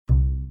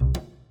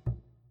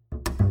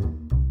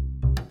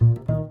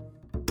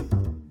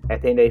I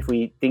think that if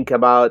we think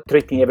about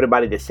treating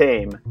everybody the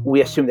same,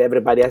 we assume that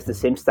everybody has the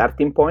same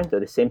starting point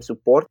or the same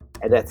support,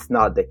 and that's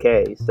not the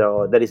case.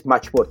 So there is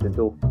much more to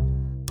do.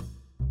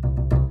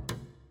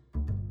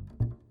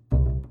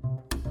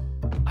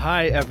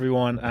 Hi,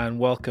 everyone, and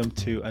welcome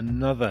to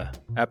another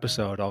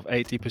episode of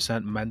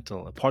 80%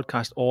 Mental, a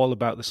podcast all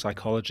about the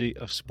psychology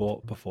of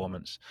sport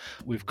performance.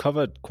 We've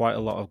covered quite a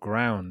lot of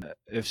ground.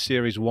 If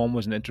Series 1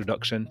 was an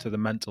introduction to the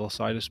mental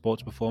side of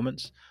sports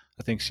performance,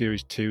 I think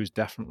Series 2 has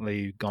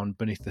definitely gone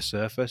beneath the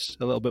surface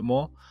a little bit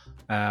more.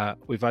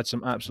 We've had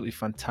some absolutely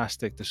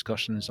fantastic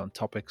discussions on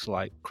topics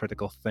like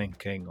critical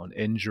thinking, on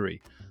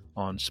injury,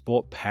 on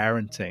sport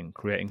parenting,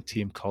 creating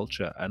team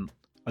culture, and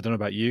I don't know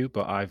about you,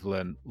 but I've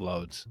learned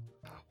loads.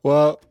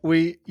 Well,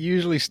 we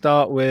usually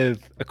start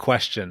with a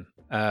question,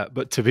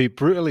 but to be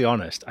brutally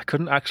honest, I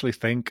couldn't actually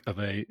think of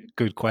a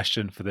good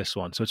question for this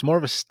one. So it's more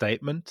of a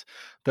statement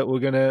that we're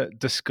going to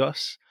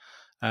discuss.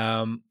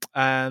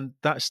 And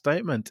that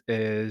statement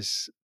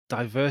is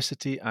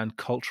diversity and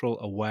cultural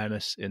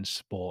awareness in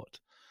sport.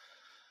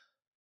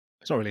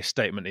 It's not really a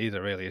statement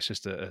either, really. It's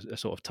just a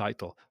sort of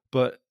title.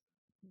 But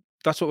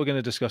that's what we're going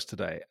to discuss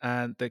today.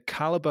 And the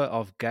caliber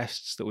of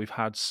guests that we've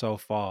had so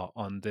far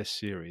on this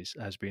series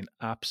has been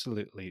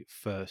absolutely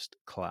first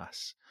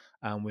class.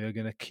 And we are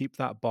going to keep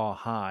that bar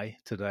high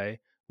today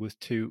with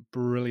two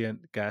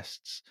brilliant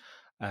guests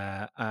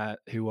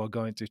who are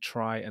going to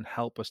try and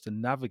help us to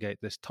navigate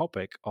this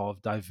topic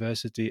of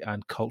diversity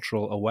and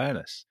cultural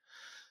awareness.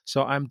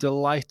 So I'm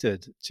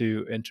delighted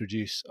to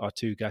introduce our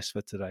two guests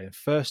for today.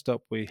 First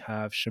up, we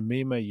have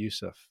Shamima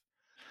Yusuf.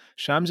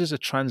 Shams is a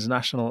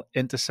transnational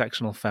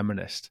intersectional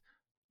feminist.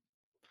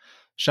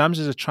 Shams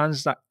is a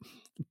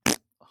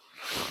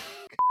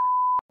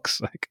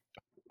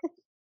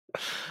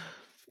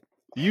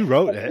You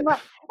wrote it.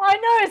 I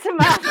know, it's a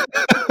math.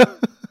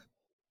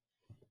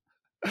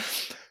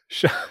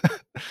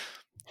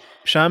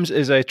 Shams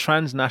is a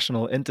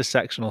transnational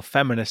intersectional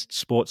feminist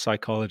sports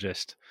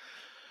psychologist.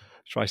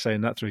 Try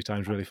saying that 3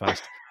 times really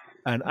fast.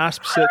 An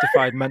ASP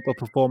certified mental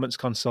performance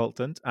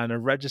consultant and a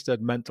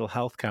registered mental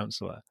health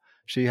counselor.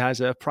 She has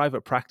a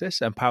private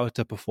practice, Empowered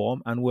to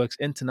Perform, and works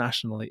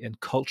internationally in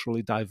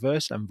culturally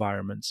diverse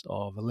environments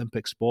of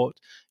Olympic sport,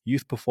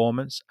 youth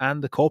performance,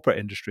 and the corporate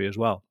industry as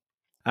well.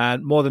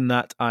 And more than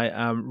that, I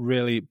am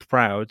really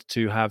proud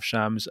to have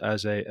Shams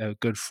as a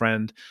good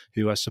friend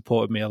who has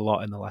supported me a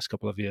lot in the last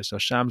couple of years. So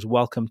Shams,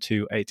 welcome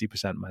to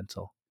 80%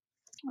 Mental.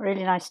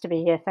 Really nice to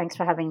be here. Thanks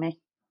for having me.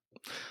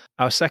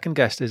 Our second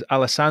guest is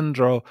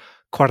Alessandro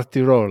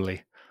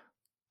Quartiroli.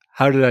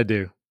 How did I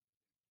do?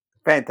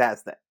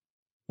 Fantastic.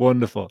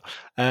 Wonderful.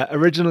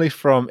 Originally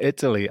from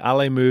Italy,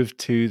 Ale moved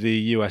to the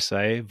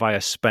USA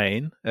via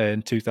Spain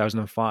in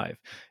 2005.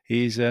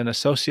 He's an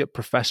associate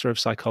professor of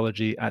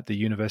psychology at the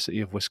University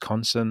of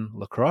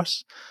Wisconsin-La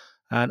Crosse.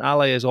 And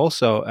Ale is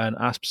also an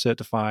ASP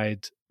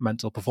certified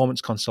mental performance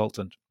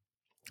consultant.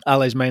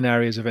 Ale's main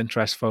areas of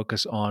interest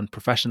focus on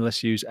professional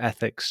issues,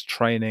 ethics,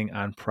 training,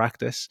 and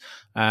practice.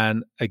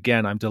 And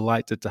again, I'm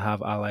delighted to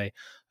have Ale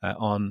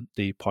on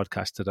the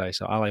podcast today.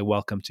 So Ale,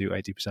 welcome to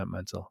 80%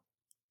 Mental.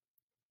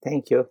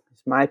 Thank you.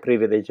 It's my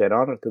privilege and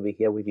honor to be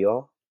here with you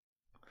all.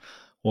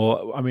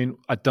 Well, I mean,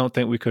 I don't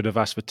think we could have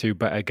asked for two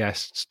better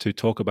guests to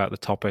talk about the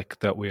topic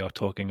that we are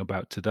talking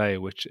about today,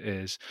 which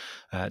is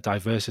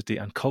diversity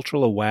and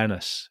cultural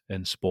awareness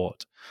in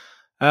sport.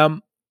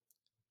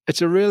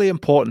 It's a really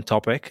important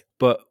topic,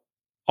 but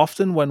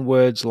often when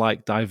words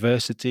like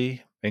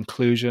diversity,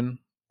 inclusion,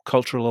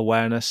 cultural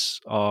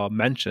awareness are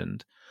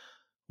mentioned,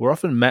 we're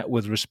often met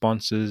with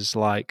responses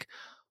like,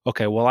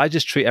 okay, well, I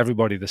just treat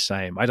everybody the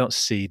same. I don't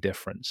see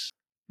difference.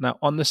 Now,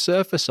 on the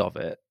surface of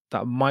it,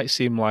 that might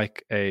seem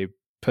like a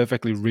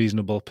perfectly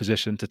reasonable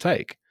position to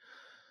take.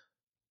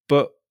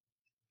 But,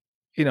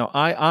 you know,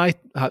 I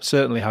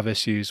certainly have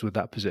issues with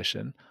that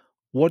position.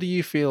 What do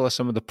you feel are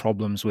some of the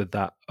problems with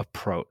that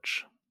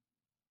approach?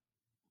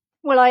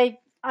 Well,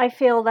 I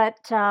feel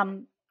that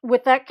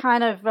with that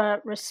kind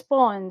of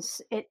response,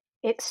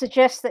 it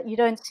suggests that you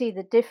don't see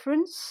the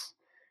difference,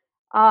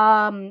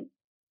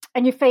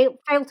 and you fail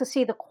to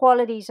see the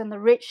qualities and the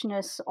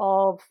richness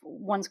of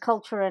one's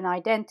culture and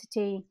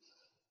identity,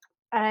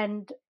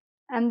 and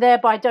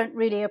thereby don't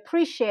really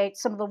appreciate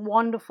some of the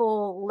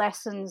wonderful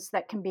lessons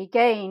that can be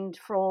gained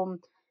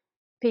from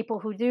people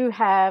who do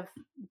have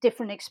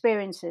different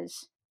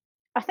experiences.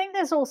 I think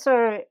there's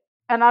also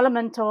an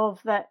element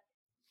of that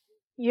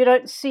you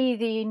don't see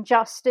the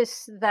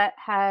injustice that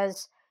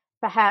has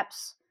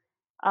perhaps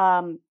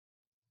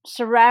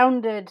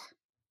surrounded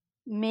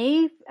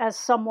me as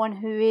someone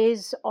who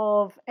is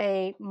of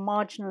a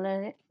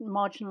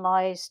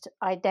marginalized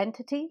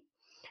identity.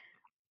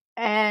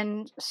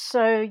 And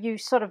so you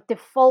sort of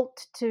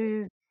default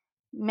to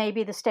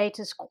maybe the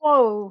status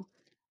quo,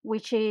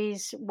 which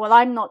is, well,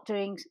 I'm not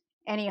doing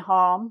any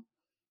harm,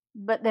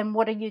 but then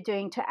what are you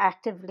doing to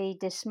actively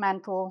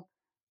dismantle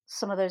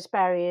some of those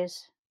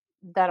barriers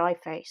that I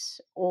face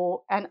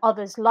and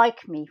others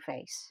like me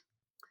face?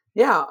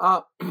 Yeah,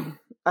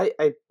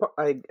 I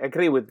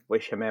agree with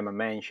what Shamima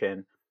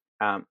mentioned.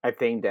 I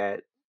think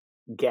that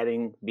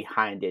getting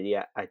behind the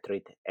idea I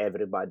treat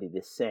everybody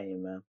the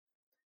same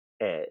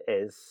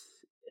is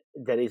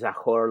there is a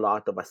whole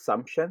lot of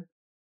assumption.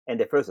 And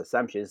the first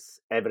assumption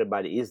is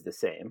everybody is the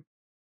same,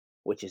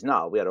 which is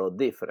not. We are all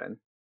different.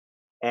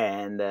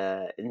 And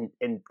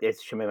as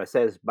Shamima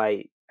says,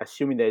 by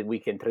assuming that we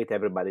can treat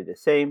everybody the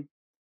same,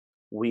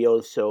 we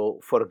also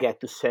forget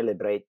to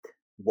celebrate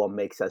what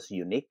makes us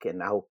unique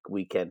and how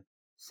we can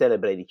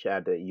celebrate each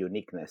other's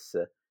uniqueness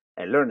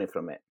and learning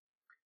from it.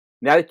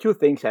 Now, the two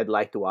things I'd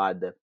like to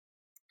add.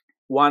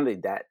 One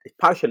is that it's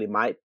partially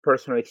my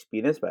personal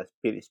experience, but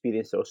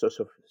experience also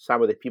of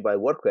some of the people I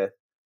work with,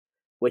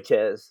 which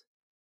is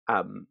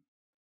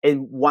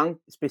in one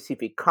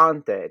specific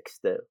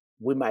context,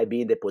 we might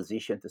be in the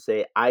position to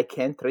say, I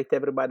can't treat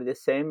everybody the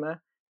same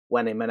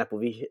when I'm in a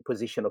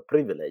position of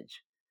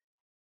privilege.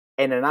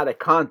 In another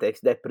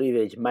context, that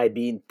privilege might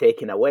be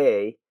taken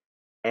away.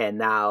 And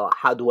now,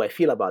 how do I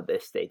feel about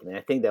this statement?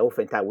 I think that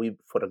oftentimes we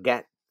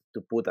forget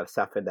to put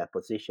ourselves in that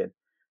position.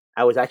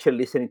 I was actually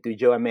listening to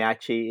Joe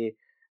Amiachi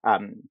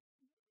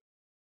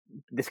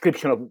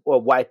description of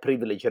white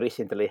privilege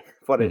recently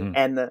for an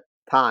end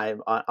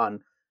time on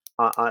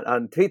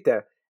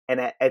Twitter, and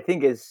I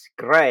think it's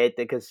great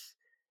because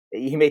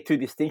he made two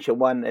distinctions.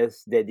 One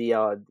is the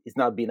idea is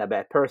not being a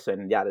bad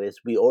person, and the other is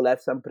we all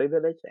have some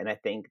privilege, and I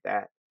think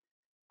that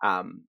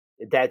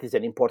that is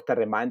an important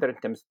reminder in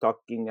terms of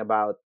talking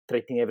about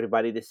treating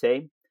everybody the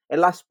same.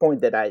 And last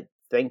point that I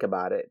think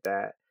about it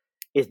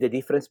is the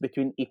difference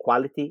between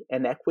equality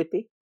and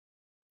equity.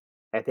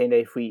 I think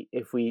that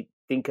if we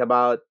think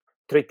about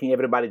treating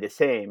everybody the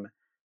same,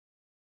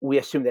 we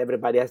assume that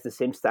everybody has the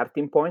same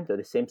starting point or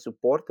the same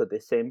support or the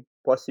same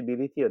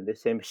possibility or the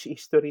same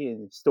history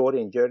and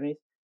story and journey,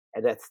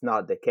 and that's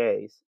not the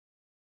case.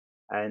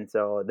 And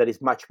so there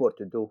is much more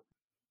to do.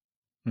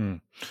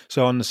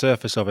 So on the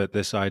surface of it,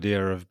 this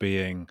idea of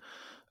being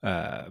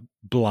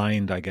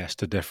blind, I guess,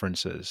 to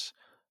differences,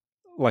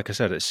 like I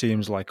said, it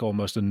seems like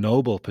almost a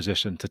noble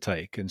position to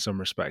take in some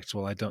respects.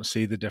 Well, I don't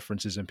see the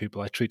differences in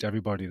people. I treat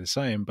everybody the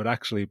same. But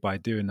actually, by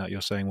doing that,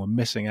 you're saying we're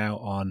missing out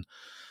on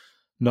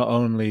not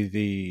only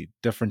the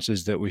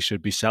differences that we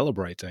should be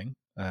celebrating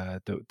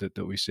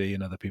that we see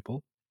in other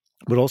people,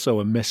 but also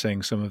we're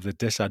missing some of the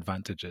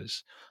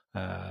disadvantages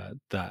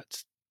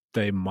that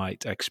they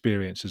might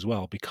experience as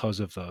well because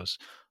of those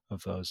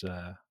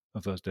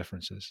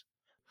differences.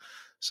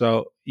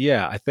 So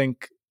yeah, I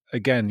think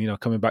again,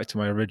 coming back to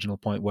my original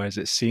point, whereas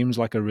it seems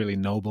like a really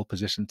noble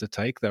position to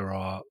take, there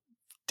are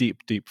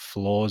deep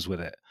flaws with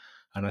it,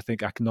 and I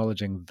think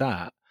acknowledging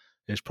that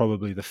is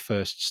probably the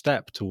first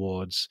step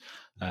towards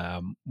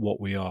what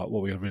we are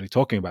really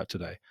talking about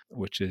today,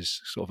 which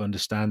is sort of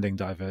understanding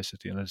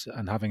diversity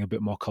and having a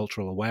bit more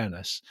cultural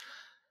awareness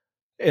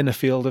in a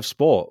field of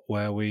sport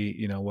where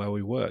we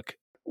work.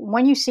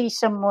 When you see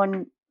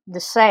someone the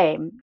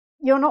same,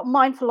 you're not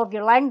mindful of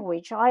your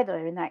language either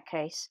in that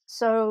case.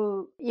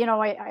 So,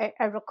 I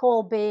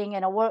recall being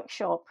in a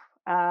workshop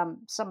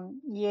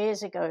some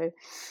years ago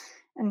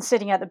and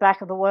sitting at the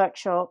back of the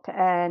workshop,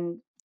 and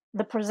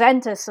the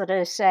presenter sort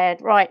of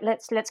said, right,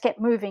 let's get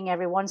moving,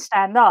 everyone,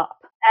 stand up.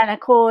 And of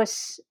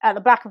course, at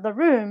the back of the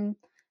room,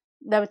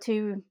 there were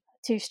two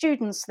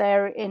students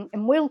there in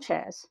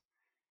wheelchairs.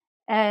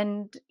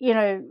 And,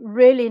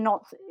 really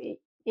not,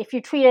 if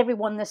you treat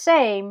everyone the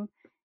same,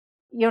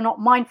 you're not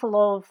mindful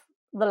of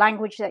the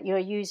language that you're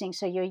using.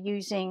 So you're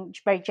using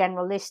very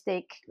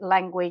generalistic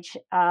language,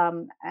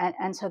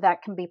 and so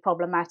that can be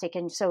problematic.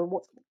 And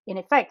so, in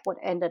effect, what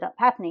ended up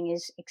happening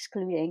is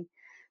excluding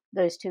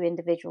those two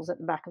individuals at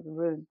the back of the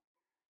room.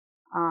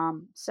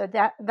 So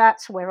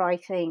that's where I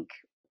think,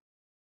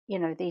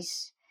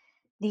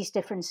 these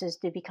differences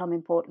do become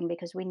important,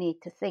 because we need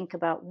to think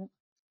about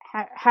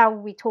how are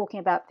we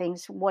talking about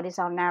things, what is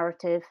our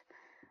narrative,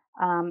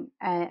 and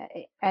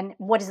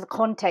what is the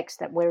context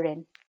that we're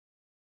in.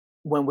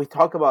 When we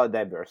talk about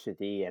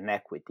diversity and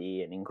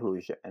equity and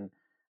inclusion,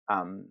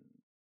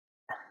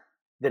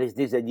 there is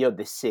this idea of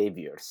the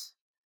saviors,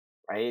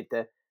 right?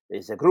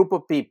 There's a group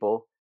of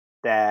people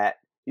that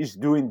is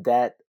doing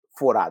that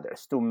for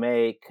others to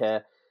make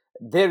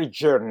their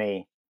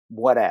journey,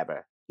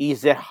 whatever,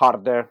 easier,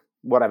 harder,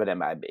 whatever they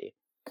might be.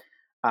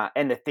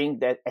 And I think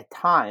that at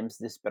times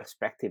this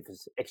perspective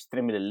is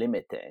extremely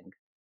limiting,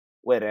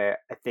 where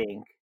I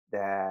think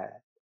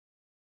that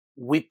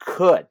we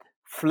could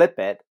flip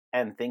it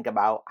and think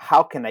about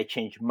how can I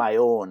change my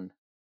own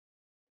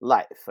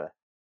life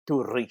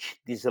to reach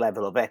this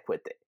level of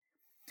equity.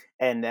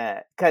 And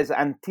because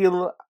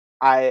until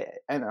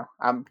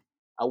I'm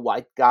a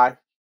white guy,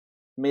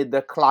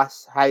 middle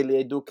class, highly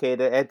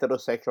educated,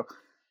 heterosexual,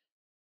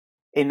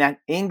 in an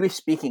English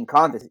speaking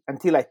context,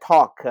 until I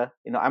talk,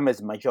 I'm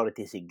as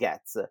majority as it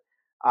gets.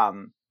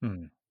 And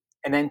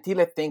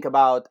until I think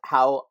about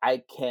how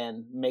I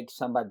can make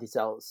somebody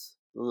else's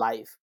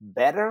life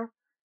better,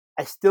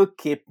 I still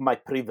keep my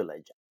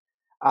privilege.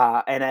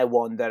 And I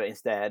wonder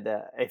instead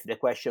if the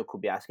question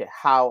could be asked,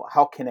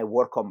 how can I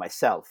work on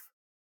myself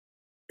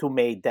to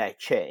make that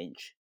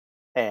change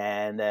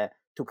and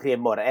to create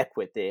more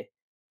equity?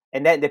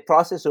 And then the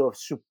process of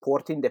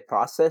supporting the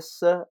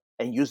process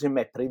and using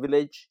my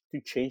privilege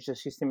to change the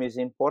system is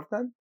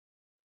important.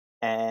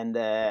 And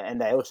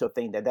I also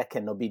think that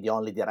cannot be the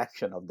only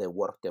direction of the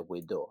work that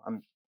we do.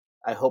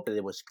 I hope that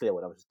it was clear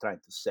what I was trying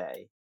to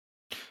say.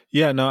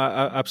 Yeah, no,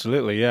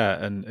 absolutely,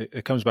 yeah, and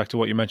it comes back to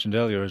what you mentioned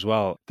earlier as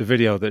well. The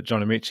video that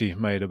John Amici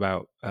made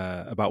about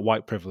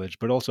white privilege,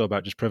 but also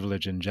about just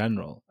privilege in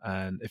general.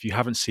 And if you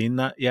haven't seen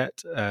that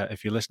yet,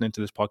 if you're listening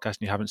to this podcast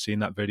and you haven't seen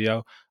that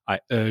video,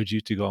 I urge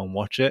you to go and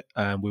watch it.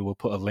 And we will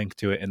put a link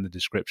to it in the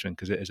description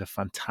because it is a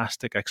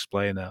fantastic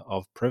explainer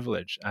of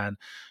privilege. And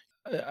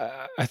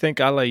I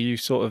think, Ale, you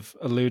sort of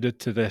alluded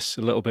to this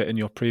a little bit in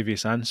your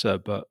previous answer,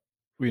 but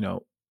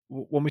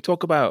when we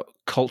talk about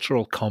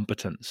cultural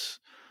competence,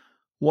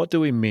 what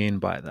do we mean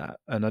by that?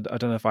 And I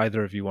don't know if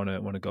either of you want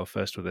to go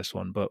first with this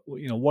one, but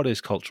what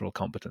is cultural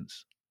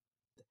competence?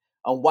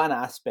 On one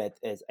aspect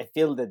is I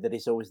feel that there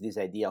is always this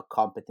idea of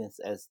competence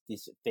as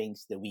these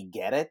things that we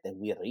get it and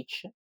we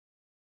reach,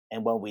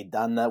 and when we're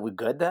done, we're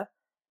good.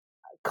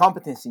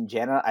 Competence in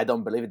general, I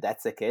don't believe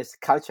that's the case.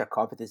 Cultural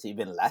competence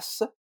even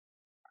less.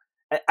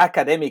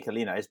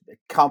 Academically,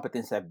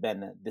 competence have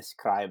been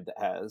described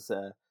as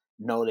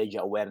knowledge,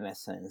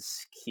 awareness, and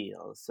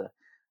skills.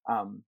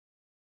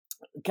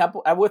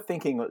 I was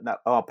thinking of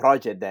a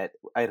project that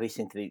I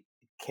recently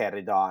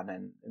carried on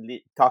and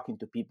talking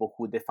to people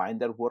who define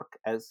their work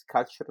as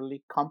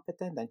culturally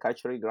competent and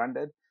culturally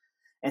grounded.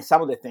 And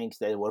some of the things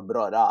that were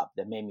brought up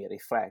that made me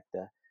reflect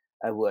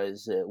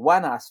was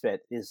one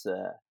aspect is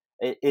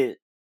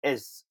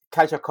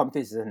cultural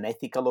competence is an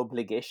ethical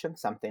obligation,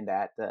 something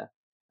that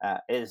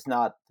is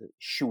not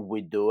should we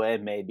do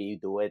it, maybe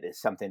do it.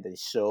 It's something that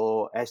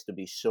has to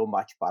be so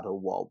much part of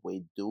what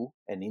we do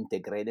and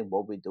integrated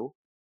what we do.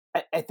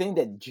 I think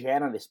that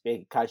generally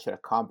speaking, cultural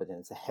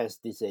competence has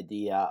this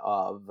idea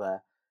of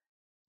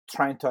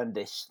trying to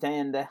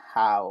understand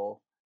how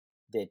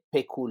the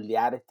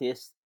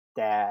peculiarities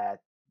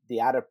that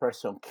the other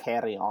person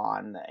carry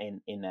on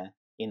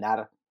in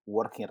our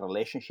working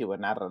relationship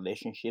and our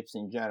relationships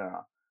in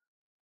general,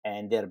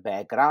 and their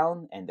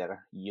background and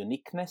their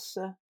uniqueness,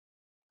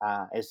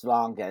 as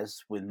long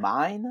as with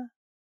mine,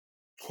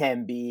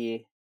 can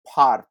be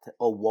part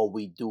of what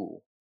we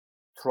do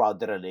throughout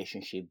the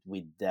relationship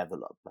we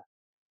develop.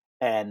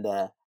 And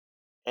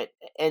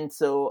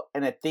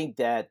and I think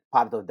that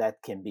part of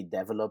that can be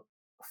developed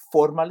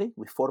formally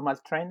with formal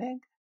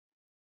training,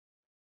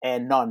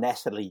 and not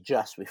necessarily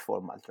just with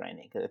formal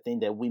training. I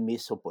think that we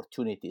miss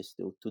opportunities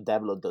to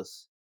develop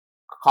those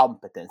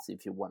competence,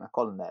 if you want to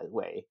call them that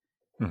way,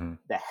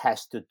 that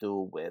has to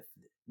do with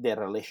the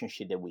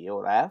relationship that we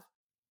all have,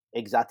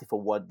 exactly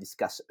for what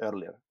discussed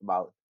earlier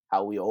about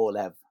how we all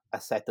have a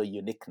set of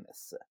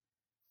uniqueness.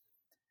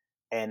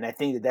 And I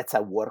think that's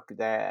a work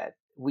that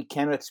we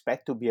cannot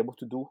expect to be able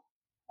to do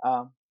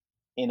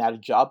in our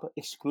job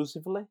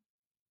exclusively.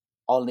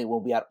 Only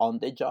when we are on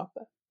the job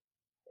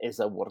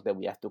is a work that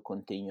we have to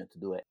continue to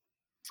do it.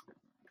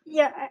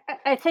 Yeah,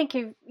 I think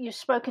you've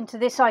spoken to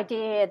this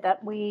idea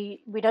that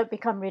we don't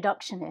become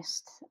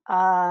reductionist.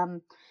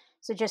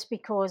 So just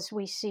because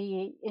we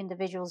see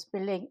individuals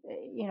from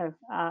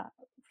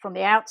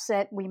the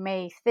outset, we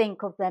may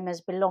think of them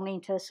as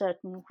belonging to a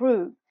certain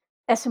group.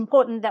 It's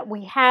important that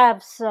we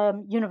have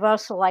some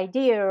universal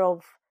idea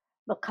of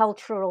the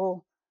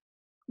cultural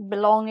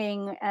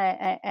belonging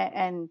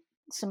and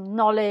some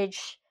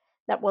knowledge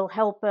that will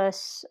help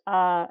us,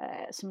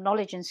 some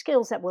knowledge and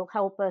skills that will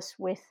help us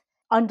with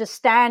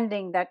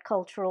understanding that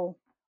cultural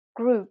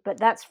group. But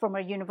that's from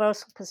a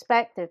universal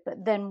perspective.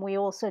 But then we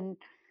also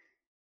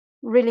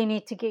really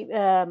need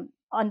to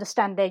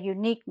understand their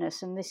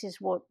uniqueness, and this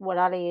is what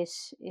Ale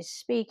is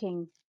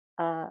speaking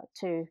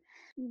to.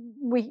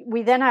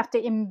 We then have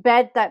to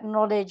embed that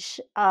knowledge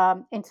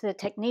into the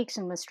techniques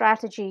and the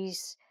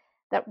strategies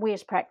that we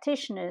as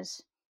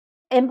practitioners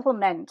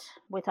implement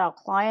with our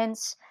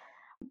clients.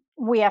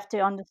 We have to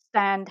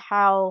understand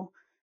how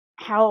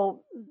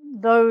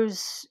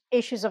those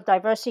issues of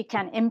diversity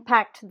can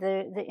impact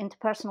the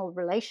interpersonal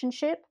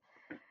relationship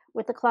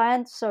with the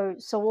client. So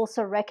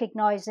also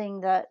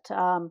recognizing that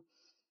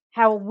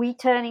how are we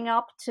turning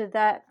up to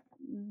that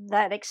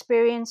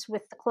experience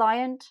with the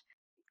client?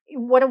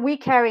 What are we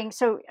carrying?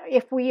 So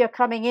if we are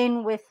coming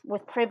in with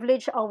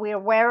privilege, are we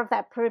aware of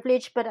that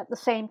privilege? But at the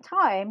same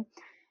time,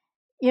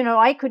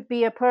 I could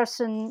be a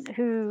person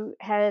who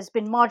has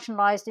been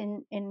marginalized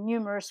in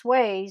numerous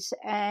ways,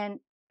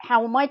 and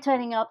how am I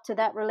turning up to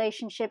that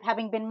relationship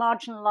having been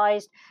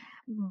marginalized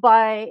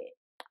by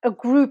a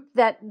group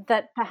that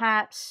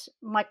perhaps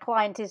my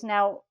client is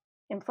now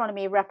in front of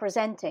me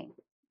representing,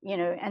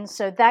 and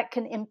so that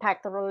can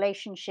impact the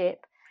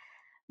relationship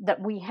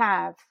that we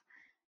have.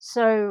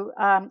 So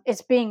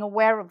it's being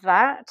aware of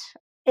that,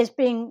 it's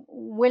being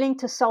willing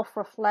to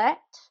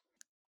self-reflect.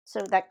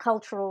 So that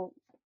cultural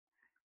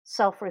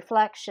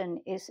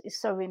self-reflection is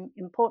so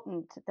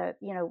important, that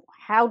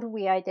how do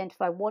we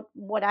identify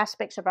what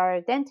aspects of our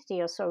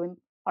identity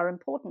are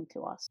important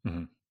to us.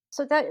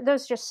 So that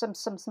there's just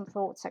some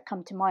thoughts that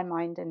come to my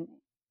mind, and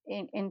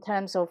in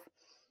terms of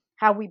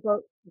how we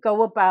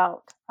go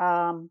about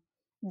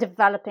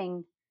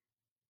developing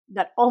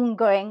that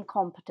ongoing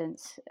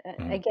competence.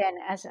 Mhm. Again,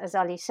 as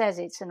Ali says,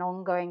 it's an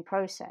ongoing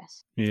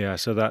process. Yeah,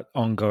 so that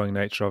ongoing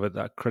nature of it,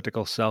 that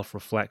critical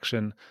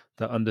self-reflection,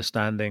 the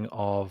understanding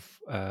of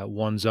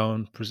one's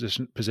own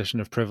position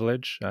of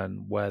privilege,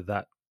 and where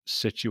that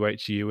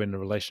situates you in the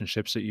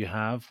relationships that you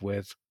have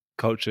with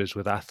coaches,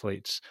 with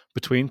athletes,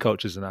 between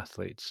coaches and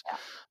athletes. Yeah.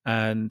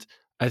 And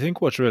I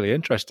think what's really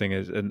interesting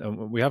is,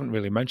 and we haven't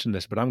really mentioned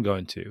this, but I'm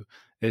going to,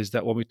 is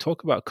that when we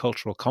talk about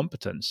cultural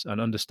competence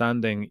and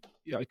understanding,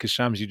 because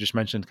Shams, you just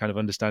mentioned kind of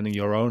understanding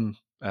your own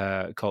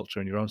culture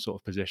and your own sort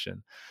of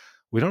position,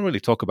 we don't really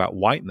talk about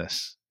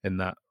whiteness in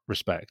that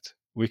respect.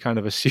 We kind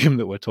of assume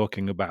that we're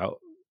talking about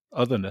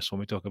otherness when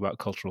we talk about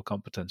cultural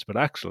competence, but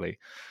actually,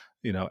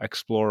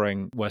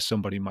 exploring where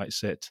somebody might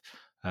sit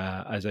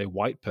as a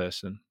white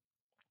person,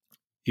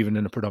 even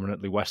in a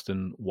predominantly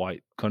Western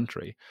white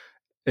country,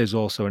 is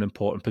also an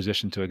important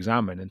position to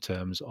examine in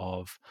terms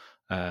of,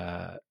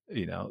 uh,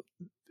 you know,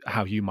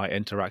 how you might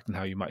interact and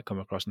how you might come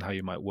across and how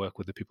you might work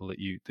with the people that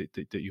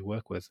you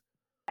work with.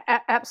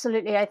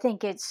 Absolutely, I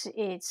think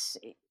it's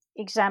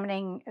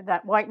examining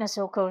that whiteness.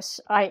 Of course,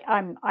 I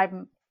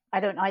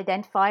don't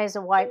identify as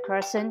a white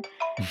person,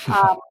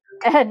 um,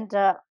 and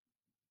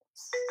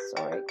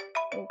sorry,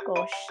 oh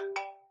gosh.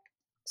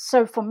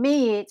 So for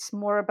me, it's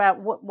more about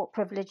what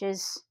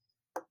privileges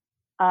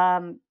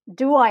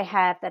do I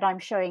have that I'm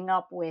showing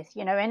up with,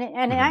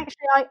 Mhm.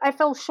 actually, I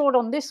fell short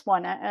on this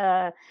one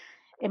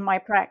in my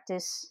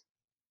practice.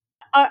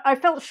 I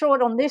felt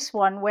short on this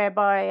one,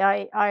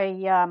 whereby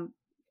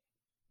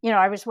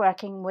I was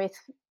working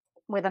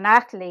with an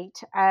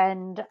athlete,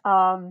 and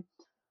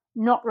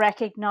not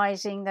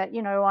recognizing that,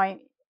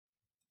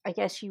 I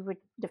guess you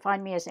would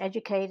define me as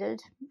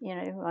educated.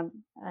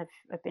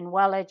 I've been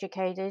well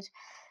educated,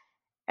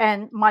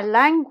 and my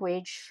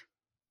language,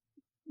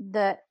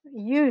 the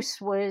use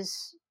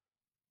was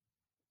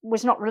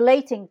not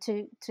relating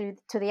to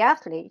the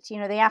athlete.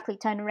 The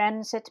athlete turned around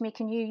and said to me,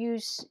 "Can you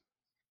use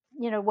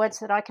words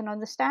that I can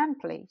understand,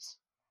 please?"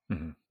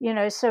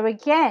 Mhm. So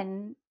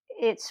again,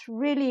 it's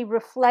really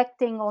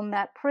reflecting on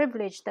that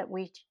privilege that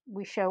we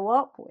show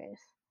up with.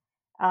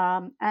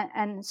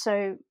 And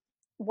so,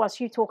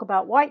 whilst you talk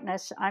about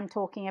whiteness, I'm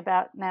talking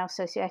about now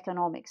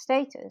socioeconomic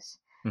status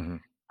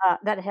Mhm.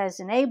 that has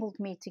enabled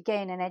me to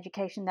gain an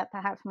education that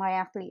perhaps my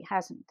athlete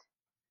hasn't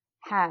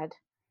had.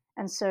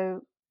 And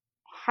so,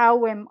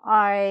 how am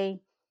I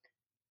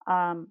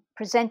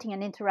presenting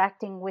and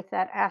interacting with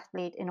that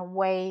athlete in a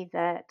way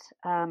that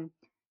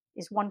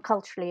is one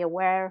culturally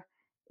aware,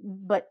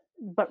 but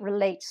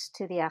relates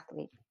to the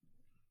athlete?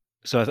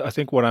 So I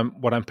think what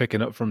I'm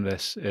picking up from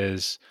this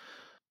is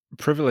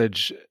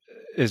privilege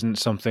isn't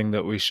something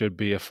that we should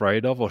be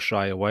afraid of or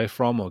shy away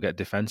from or get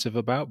defensive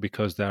about,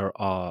 because there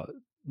are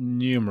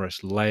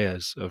numerous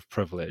layers of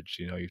privilege.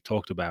 You've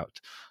talked about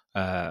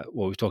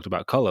we've talked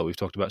about color, we've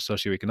talked about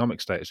socioeconomic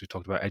status, we've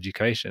talked about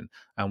education,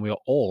 and we are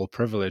all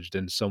privileged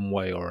in some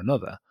way or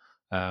another.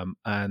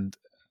 And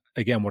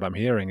again, what I'm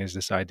hearing is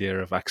this idea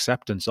of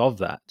acceptance of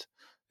that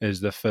is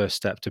the first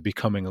step to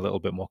becoming a little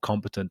bit more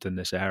competent in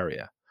this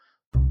area.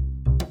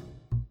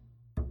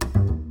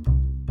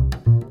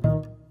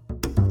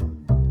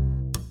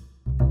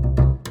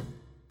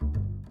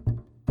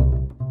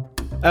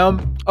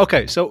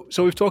 Okay, so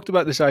we've talked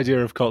about this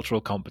idea of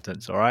cultural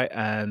competence, all right,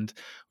 and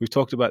we've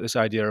talked about this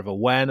idea of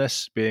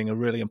awareness being a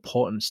really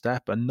important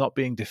step and not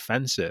being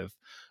defensive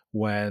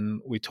when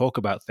we talk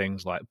about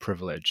things like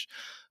privilege.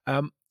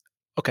 Um,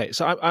 okay,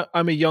 so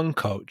I'm a young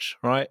coach,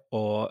 right,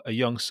 or a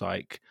young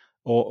psych,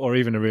 or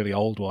even a really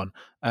old one.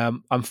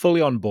 I'm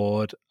fully on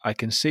board. I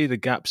can see the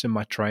gaps in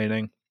my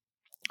training.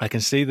 I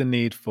can see the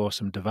need for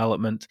some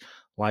development.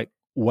 Like,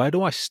 where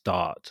do I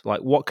start?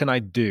 Like, what can I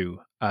do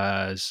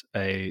as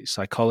a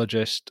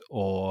psychologist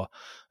or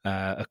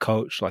a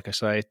coach, like I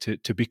say,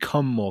 to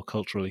become more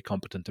culturally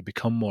competent, to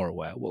become more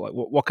aware? Well, like,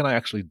 what can I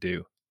actually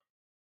do?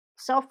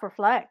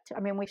 Self-reflect. I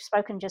mean, we've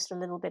spoken just a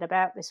little bit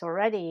about this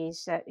already.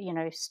 Is that,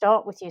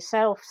 start with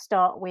yourself.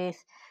 Start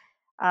with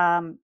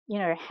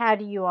how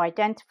do you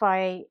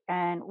identify,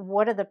 and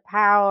what are the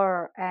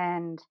power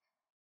and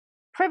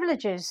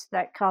privileges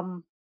that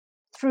come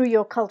through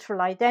your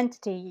cultural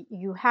identity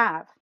you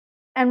have,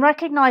 and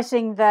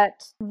recognizing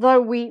that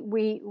though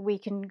we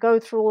can go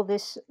through all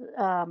this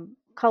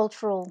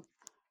cultural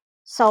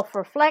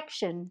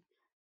self-reflection,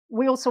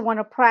 we also want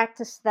to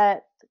practice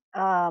that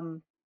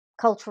um,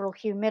 cultural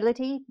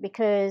humility,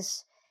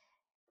 because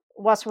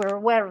whilst we're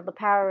aware of the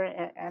power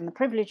and the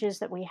privileges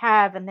that we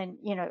have, and then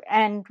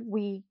and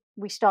we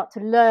start to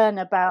learn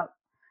about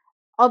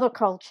other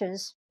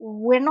cultures,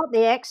 we're not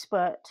the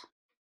expert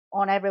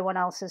on everyone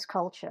else's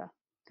culture.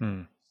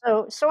 Hmm.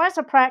 So as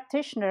a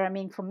practitioner, I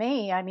mean, for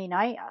me, I mean,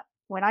 I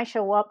when I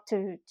show up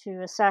to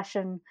a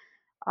session,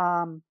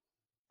 um,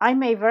 I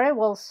may very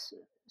well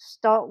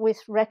start with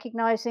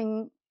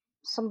recognizing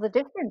some of the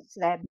difference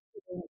there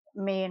between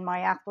me and my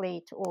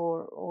athlete,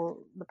 or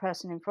the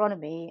person in front of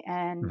me,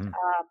 and Mhm.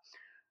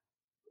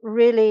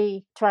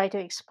 really try to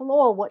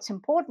explore what's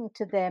important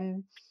to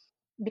them,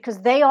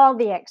 because they are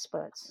the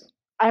experts.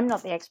 I'm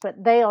not the expert.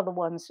 They are the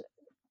ones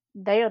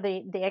they are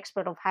the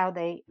expert of how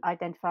they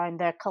identify in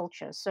their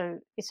culture. So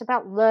it's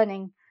about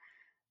learning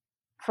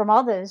from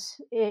others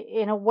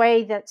in a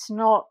way that's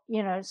not,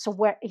 so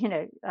where,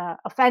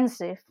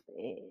 offensive,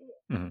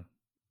 Mhm.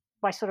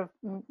 by sort of,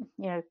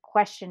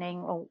 questioning,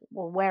 or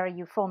where are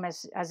you from,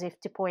 as if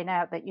to point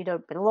out that you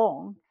don't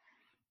belong,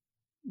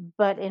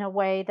 but in a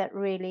way that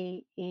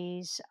really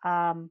is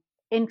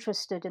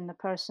interested in the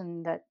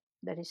person that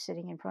is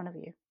sitting in front of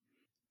you.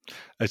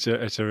 It's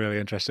a really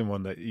interesting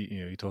one that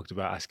you talked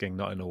about asking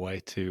not in a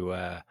way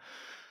to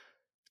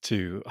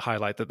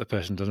highlight that the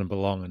person doesn't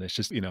belong, and it's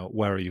just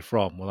where are you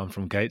from? Well, I'm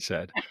from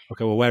Gateshead.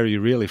 Okay, well, where are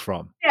you really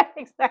from? Yeah,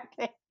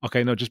 exactly.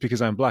 Okay, no, just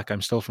because I'm black,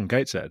 I'm still from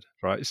Gateshead,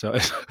 right? So I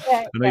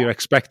Yeah, know yeah. you're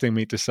expecting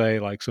me to say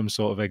like some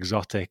sort of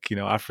exotic,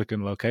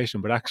 African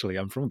location, but actually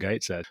I'm from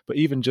Gateshead. But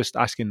even just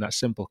asking that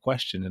simple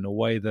question in a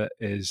way that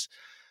is,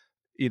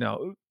 you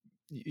know,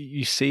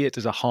 you see it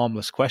as a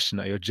harmless question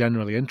that you're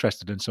generally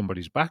interested in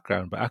somebody's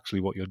background, but actually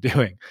what you're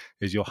doing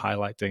is you're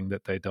highlighting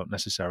that they don't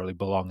necessarily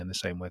belong in the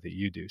same way that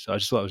you do. So I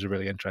just thought it was a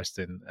really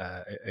interesting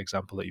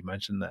example that you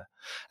mentioned there.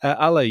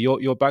 Ale,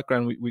 your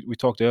background, we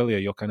talked earlier,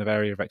 your kind of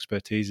area of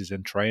expertise is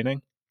in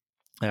training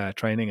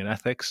and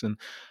ethics. And,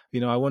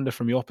 I wonder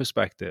from your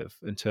perspective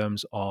in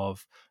terms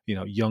of,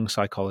 young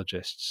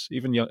psychologists,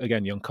 even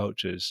young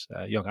coaches,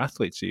 young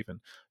athletes,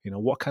 even,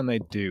 what can they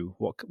do?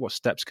 What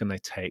steps can they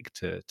take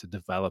to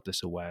develop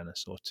this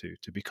awareness or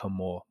to become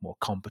more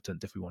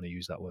competent, if we want to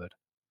use that word?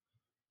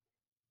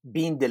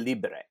 Being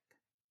deliberate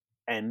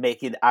and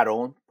making our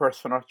own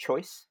personal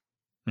choice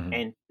Hmm.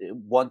 and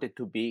wanted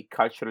to be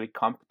culturally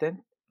competent,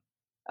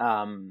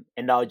 and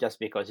not just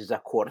because it's a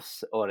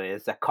course or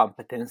it's a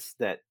competence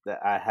that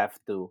I have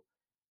to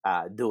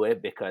do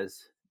it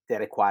because the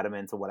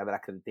requirements or whatever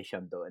accreditation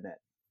I'm doing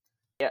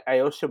it. I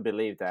also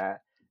believe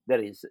that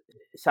there is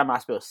some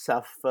aspect of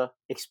self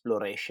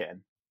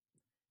exploration,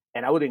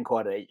 and I would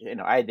encourage,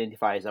 I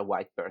identify as a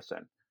white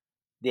person.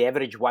 The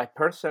average white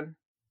person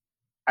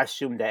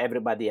assume that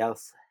everybody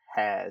else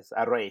has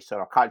a race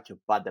or a culture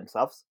but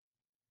themselves,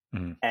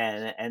 Hmm.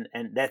 and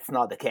that's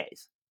not the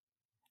case.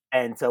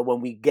 And so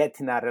when we get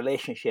in a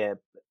relationship,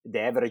 the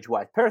average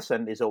white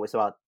person is always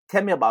about,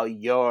 tell me about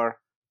your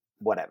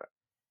whatever.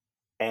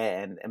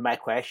 And my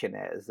question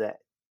is,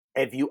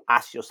 have you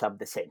asked yourself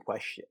the same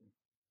question?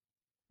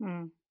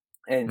 Mm.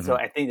 And so Hmm.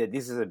 I think that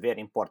this is a very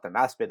important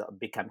aspect of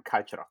become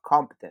cultural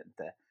competent.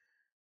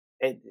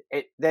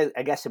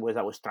 I guess it was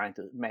I was trying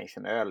to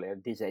mention earlier.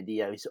 This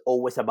idea is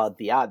always about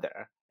the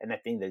other, and I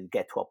think that you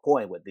get to a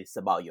point where it's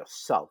about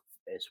yourself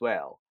as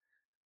well.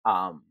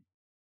 Um,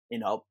 you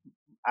know,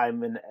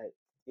 I'm in,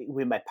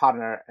 with my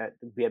partner.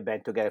 We have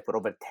been together for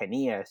over 10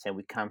 years, and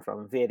we come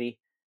from very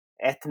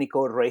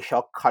ethnical,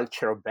 racial,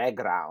 cultural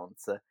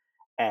backgrounds,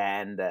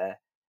 and uh,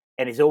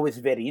 and it's always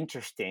very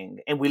interesting.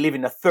 And we live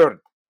in a third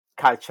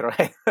cultural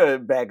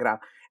background,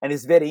 and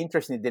it's very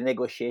interesting the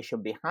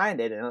negotiation behind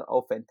it. And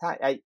oftentimes,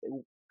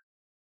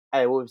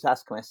 I always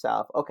ask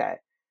myself, okay,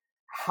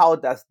 how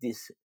does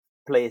this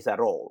plays a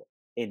role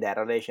in that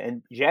relation?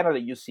 And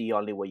generally, you see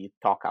only when you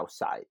talk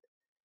outside.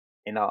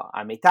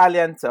 I'm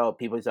Italian, so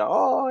people say,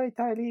 "Oh,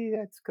 Italy,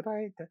 that's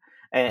great,"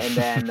 and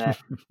then,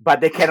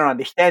 but they cannot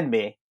understand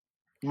me.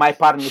 My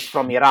partner is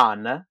from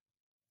Iran,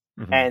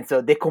 Hmm. and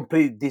so they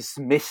completely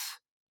dismiss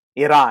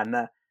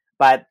Iran.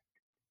 But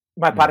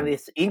my partner Hmm.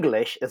 is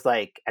English, is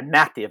like a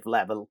native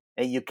level,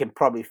 and you can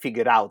probably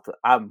figure out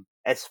I'm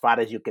as far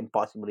as you can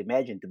possibly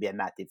imagine to be a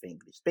native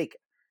English speaker.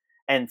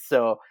 And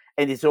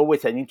it's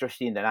always an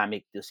interesting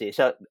dynamic to see.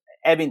 So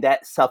having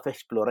that self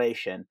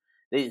exploration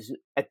is,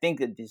 I think,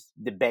 that is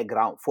the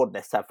background for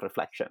the self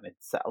reflection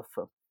itself.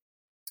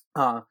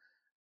 Uh,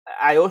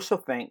 I also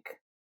think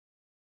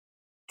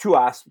two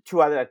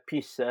other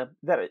pieces,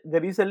 there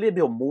is a little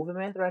bit of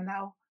movement right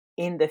now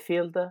in the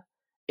field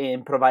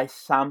and provide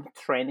some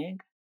training.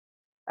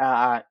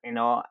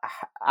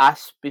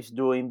 ASP is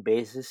doing,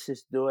 Basis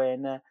is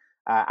doing,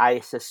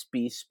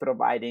 ISSP is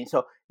providing.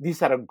 So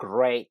these are a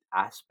great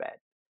aspect.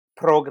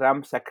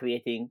 Programs are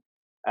creating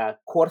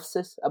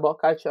courses about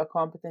cultural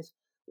competence.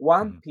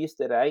 One Hmm. piece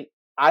that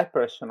I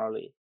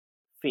personally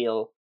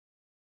feel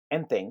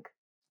and think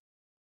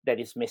that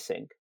is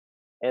missing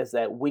is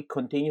that we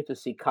continue to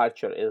see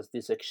culture as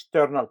this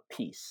external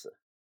piece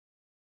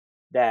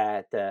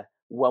that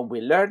when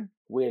we learn,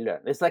 we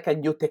learn. It's like a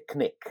new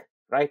technique,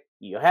 right?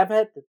 You have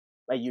it,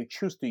 but you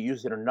choose to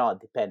use it or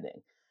not,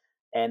 depending.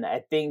 And I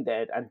think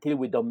that until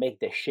we don't make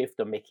the shift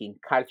of making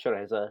culture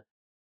as a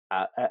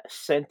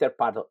center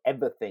part of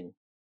everything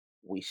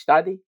we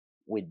study,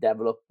 we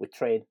develop, we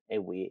train,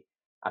 and we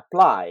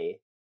apply,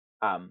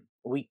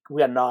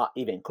 we are not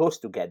even close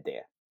to get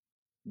there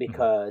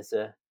Hmm. because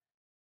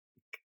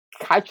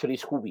culture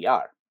is who we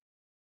are,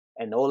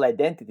 and all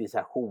identities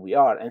are who we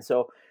are. And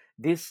so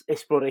this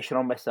exploration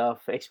of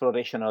myself,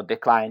 exploration of the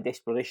client,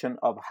 exploration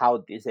of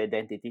how this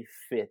identity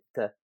fit,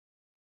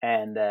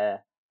 and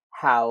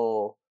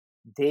how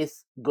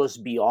this goes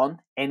beyond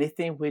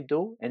anything we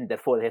do, and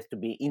therefore it has to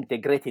be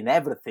integrated in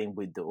everything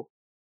we do.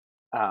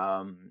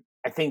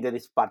 I think that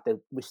is part that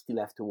we still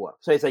have to work.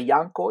 So as a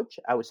young coach,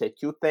 I would say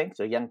two things,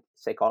 a young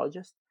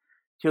psychologist,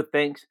 two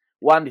things.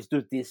 One is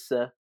do this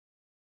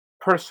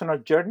personal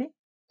journey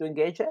to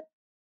engage it,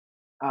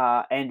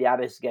 and the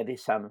other is getting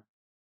some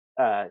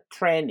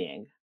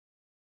training.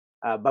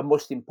 But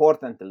most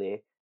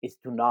importantly, is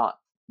to not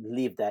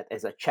leave that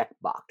as a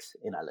checkbox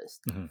in a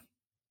list. Mm-hmm.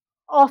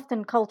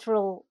 Often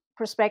cultural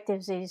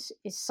perspectives is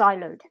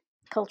siloed.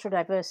 Cultural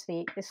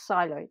diversity is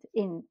siloed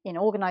in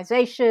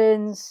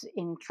organizations,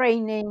 in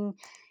training.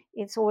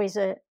 It's always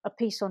a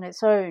piece on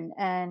its own.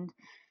 And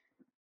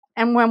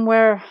when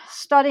we're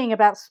studying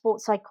about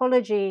sports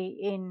psychology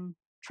in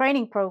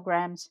training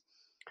programs,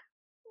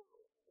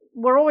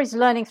 we're always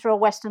learning through a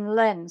Western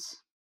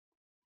lens.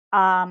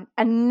 And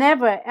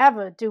never,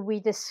 ever do we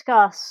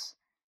discuss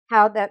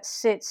how that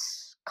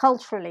sits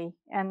culturally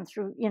and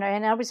through,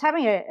 and I was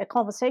having a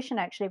conversation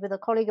actually with a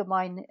colleague of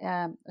mine,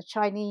 a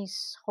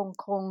Chinese, Hong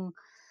Kong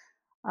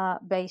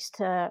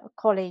based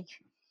colleague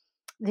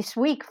this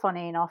week,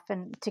 funny enough,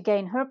 and to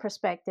gain her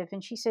perspective.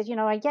 And she said,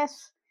 I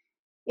guess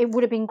it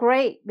would have been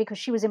great, because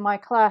she was in my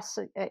class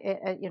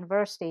at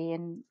university.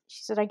 And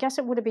she said, I guess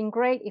it would have been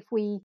great if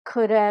we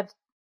could have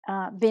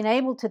been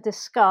able to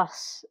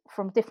discuss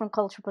from different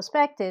cultural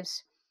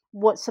perspectives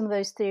what some of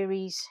those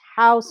theories,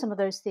 how some of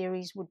those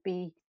theories would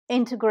be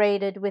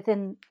integrated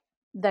within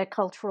their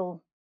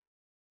cultural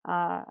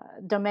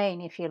domain,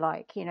 if you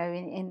like,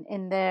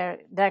 in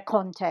their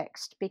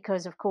context.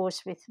 Because of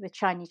course, with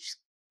Chinese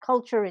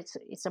culture,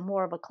 it's a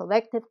more of a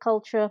collective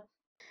culture.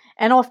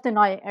 And often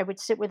I would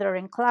sit with her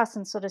in class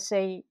and sort of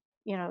say,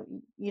 you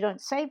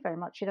don't say very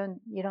much,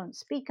 you don't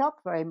speak up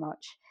very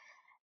much,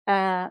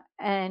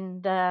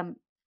 and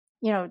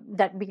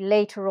that'd be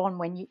later on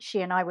when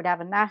she and I would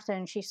have a natter,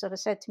 and she sort of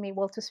said to me,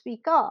 well, to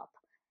speak up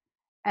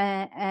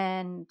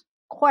and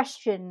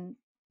question,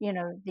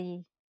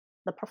 the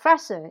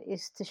professor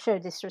is to show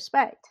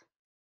disrespect,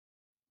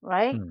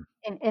 right? Mm.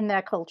 In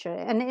their culture.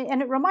 And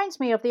it reminds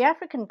me of the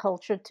African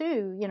culture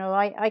too.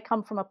 I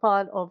come from a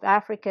part of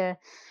Africa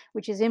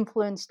which is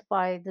influenced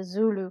by the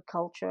Zulu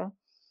culture,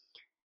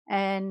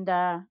 and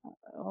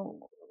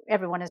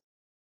everyone is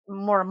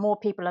more and more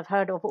people have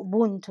heard of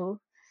Ubuntu,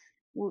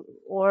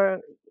 or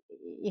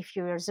if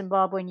you're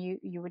Zimbabwean,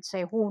 you would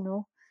say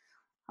Hunu,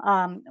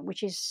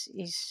 which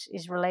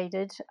is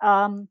related.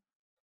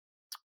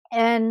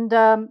 And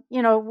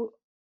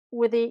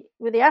with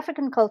the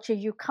African culture,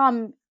 you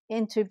come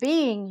into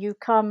being,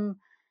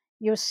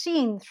 you're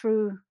seen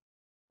through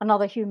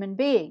another human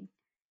being.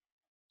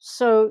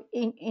 So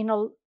in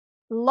a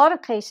lot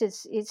of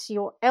cases, it's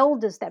your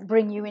elders that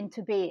bring you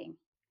into being,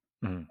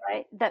 Mm.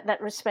 right?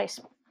 That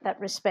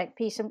respect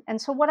piece.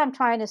 And so what I'm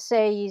trying to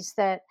say is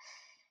that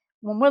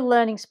when we're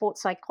learning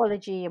sports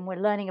psychology and we're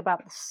learning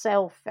about the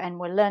self and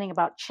we're learning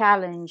about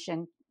challenge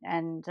and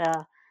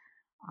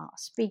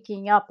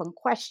speaking up and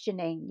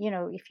questioning,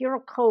 if you're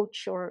a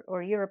coach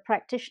or you're a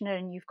practitioner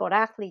and you've got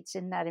athletes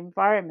in that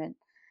environment,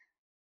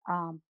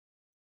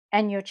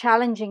 and you're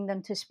challenging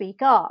them to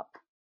speak up,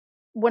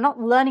 we're not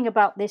learning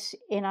about this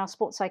in our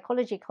sports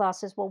psychology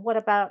classes. Well, what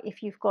about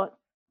if you've got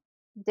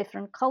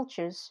different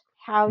cultures?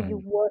 How are you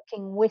Mm.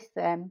 working with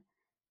them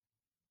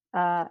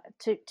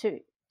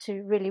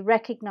to really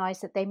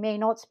recognize that they may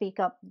not speak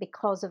up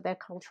because of their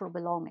cultural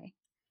belonging?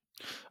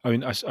 I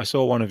mean, I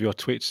saw one of your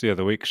tweets the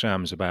other week,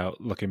 Shams,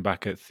 about looking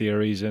back at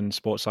theories in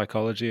sports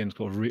psychology and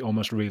sort of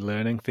almost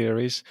relearning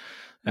theories.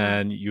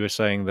 And you were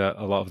saying that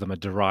a lot of them are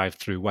derived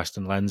through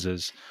Western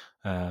lenses,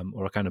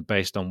 or are kind of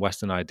based on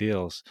Western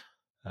ideals.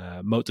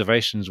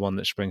 Motivation is one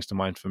that springs to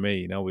mind for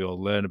me. We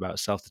all learn about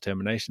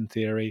self-determination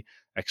theory,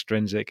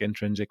 extrinsic,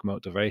 intrinsic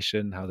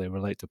motivation, how they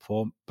relate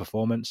to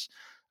performance.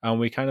 And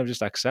we kind of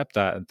just accept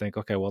that and think,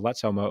 okay, well,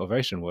 that's how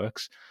motivation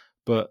works.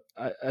 But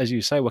as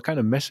you say, we're kind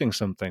of missing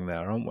something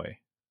there, aren't we?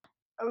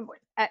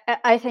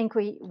 I think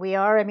we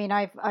are. I mean,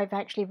 I've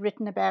actually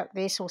written about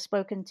this or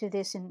spoken to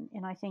this in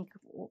I think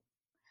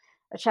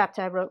a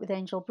chapter I wrote with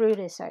Angel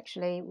Brutus.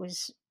 Actually,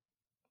 was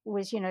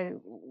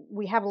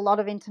we have a lot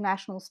of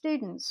international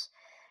students,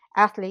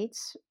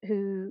 athletes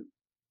who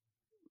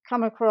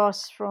come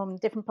across from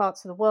different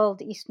parts of the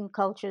world, Eastern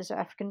cultures,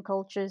 African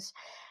cultures,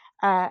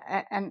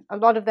 and a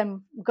lot of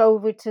them go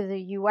over to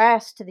the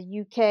US, to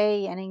the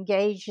UK, and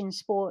engage in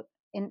sport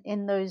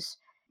in those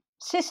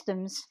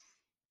systems.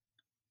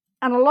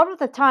 And a lot of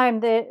the time,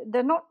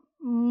 they're not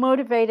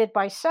motivated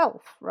by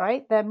self,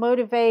 right? They're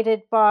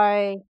motivated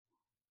by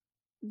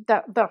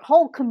the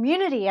whole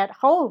community at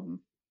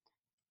home,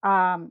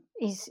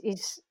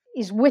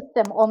 is with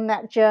them on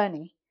that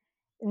journey,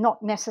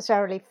 not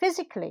necessarily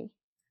physically,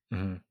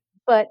 Mm-hmm.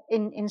 but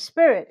in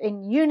spirit,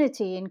 in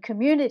unity, in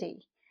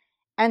community.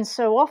 And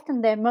so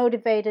often they're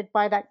motivated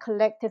by that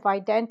collective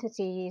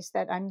identity, is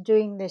that I'm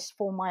doing this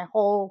for my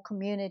whole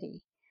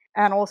community,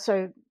 and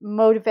also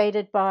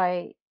motivated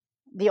by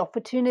the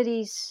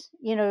opportunities.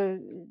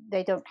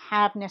 They don't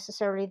have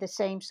necessarily the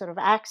same sort of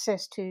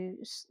access to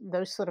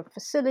those sort of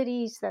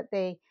facilities that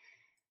they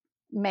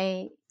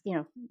may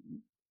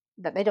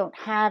that they don't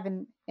have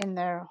in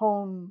their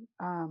home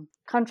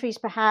countries,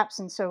 perhaps.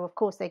 And so, of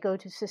course, they go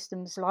to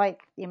systems like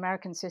the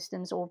American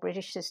systems or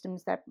British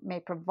systems that may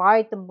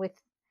provide them with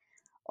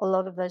a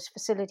lot of those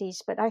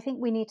facilities. But I think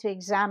we need to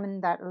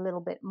examine that a little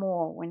bit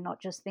more. We're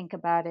not just think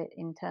about it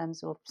in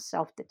terms of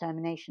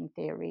self-determination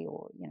theory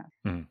or,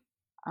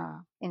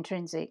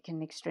 intrinsic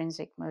and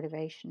extrinsic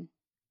motivation.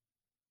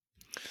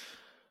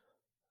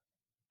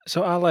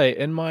 So, Ale,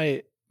 in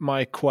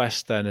my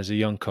quest then as a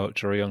young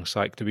coach or a young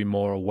psych to be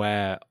more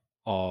aware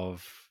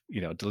of,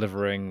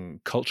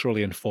 delivering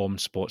culturally informed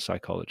sports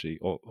psychology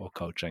or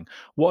coaching,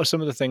 what are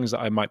some of the things that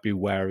I might be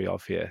wary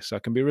of here? So I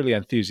can be really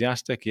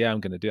enthusiastic. Yeah, I'm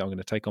going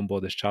to take on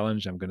board this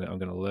challenge. I'm going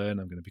to learn.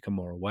 I'm going to become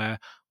more aware.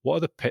 What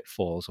are the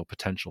pitfalls or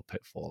potential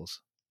pitfalls?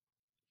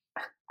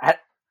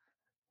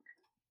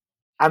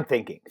 I'm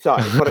thinking.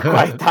 Sorry for the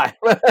quiet time.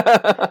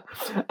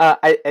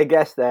 I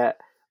guess that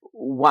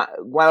one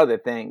of the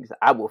things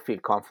I will feel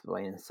comfortable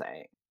in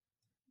saying,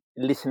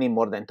 listening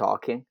more than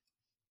talking,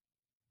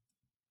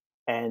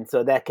 and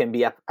so that can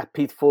be a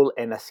pitfall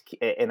and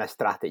a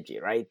strategy,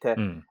 right?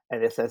 In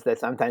the sense that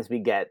sometimes we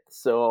get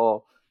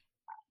so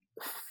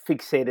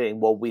fixated in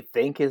what we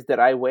think is the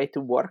right way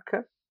to work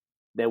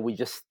that we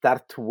just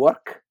start to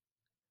work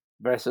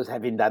versus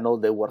having done all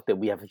the work that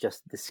we have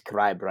just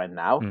described right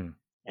now.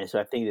 And so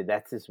I think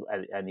that is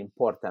an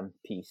important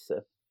piece.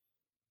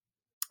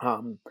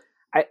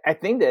 I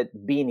think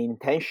that being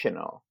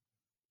intentional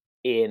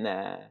in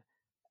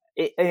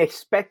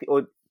expecting,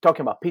 or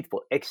talking about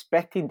pitfall,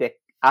 expecting the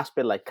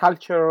aspect like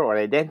culture or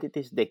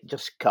identities that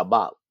just come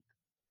up.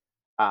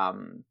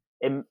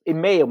 It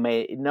may or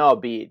may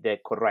not be the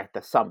correct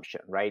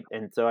assumption, right?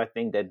 And so I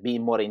think that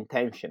being more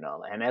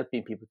intentional and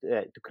helping people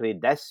to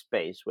create that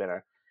space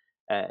where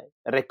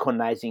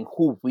recognizing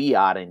who we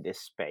are in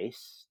this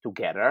space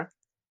together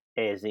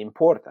is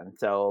important.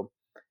 So,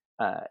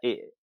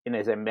 and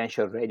as I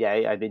mentioned already,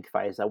 I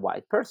identify as a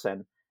white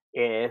person.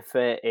 If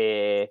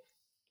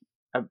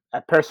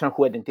a person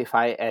who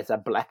identifies as a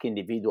Black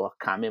individual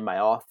come in my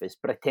office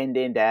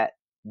pretending that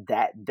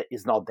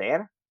is not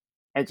there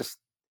and just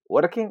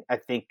working, I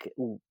think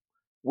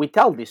we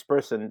tell this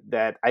person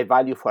that I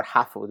value for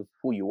half of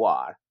who you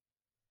are,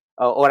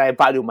 or I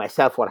value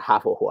myself for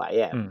half of who I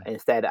am.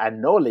 Instead,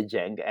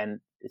 acknowledging and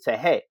say,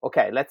 hey,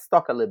 okay, let's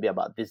talk a little bit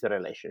about this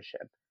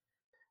relationship.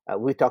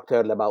 We talked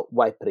earlier about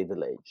white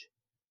privilege.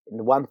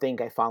 And one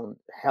thing I found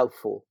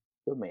helpful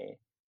to me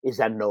is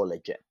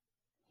acknowledging.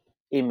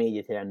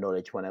 Immediately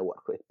acknowledge when I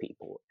work with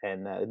people.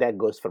 And that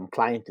goes from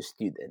client to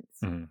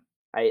students.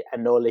 I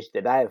acknowledge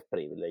that I have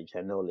privilege. I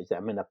acknowledge that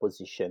I'm in a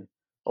position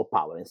of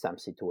power in some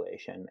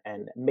situation.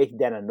 And make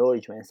that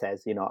acknowledgement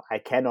says, I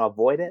cannot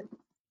avoid it.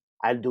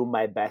 I'll do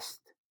my best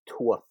to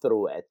work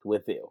through it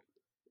with you.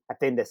 I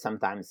think that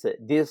sometimes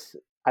this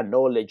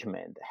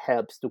acknowledgement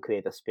helps to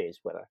create a space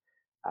where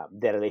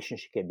the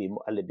relationship can be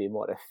a little bit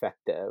more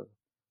effective.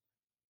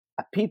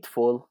 A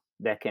pitfall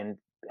that can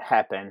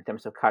happen in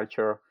terms of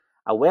culture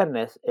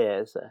awareness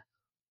is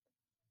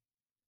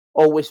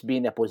always be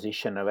in a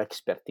position of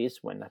expertise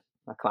when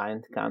a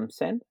client comes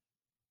in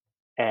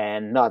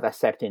and not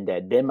accepting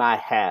that they might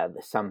have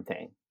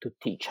something to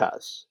teach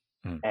us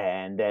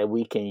and that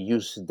we can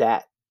use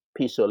that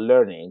piece of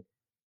learning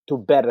to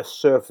better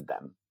serve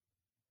them.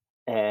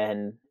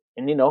 And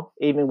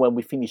even when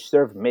we finish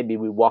serving, maybe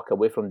we walk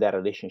away from that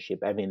relationship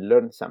having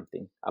learned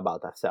something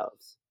about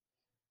ourselves.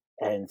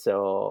 And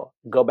so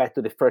go back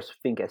to the first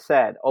thing I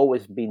said,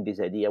 always being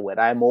this idea where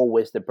I'm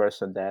always the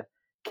person that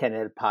can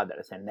help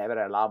others and never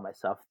allow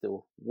myself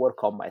to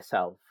work on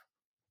myself.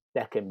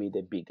 That can be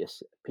the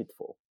biggest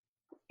pitfall.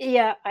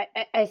 Yeah,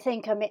 I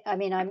think, I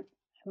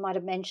might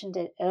have mentioned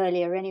it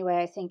earlier anyway.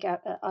 I think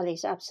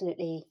Ali's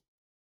absolutely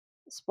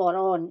spot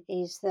on,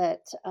 is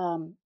that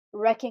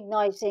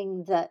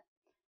recognizing that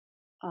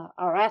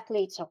our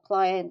athletes, our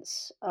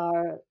clients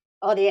are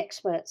the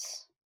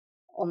experts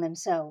on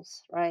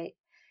themselves, right?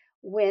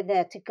 We're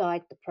there to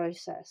guide the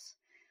process.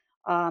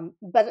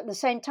 But at the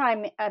same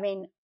time,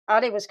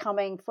 Ali was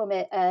coming from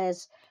it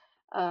as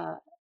a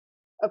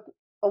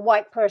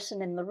white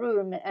person in the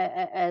room,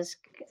 as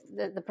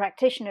the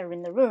practitioner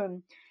in the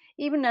room,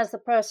 even as the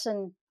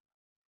person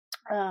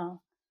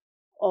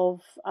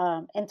of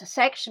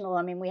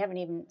intersectional. We haven't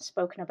even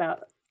spoken about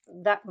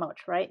that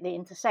much, right? The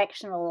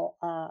intersectional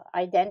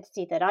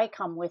identity that I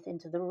come with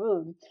into the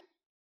room,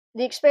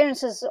 the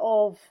experiences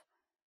of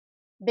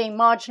being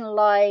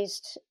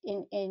marginalized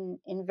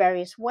in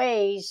various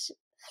ways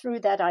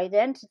through that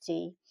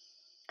identity,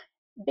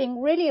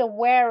 being really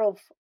aware of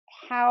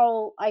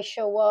how I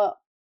show up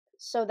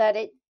so that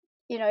it,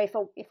 if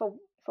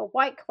a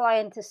white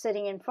client is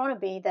sitting in front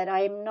of me, that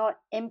I'm not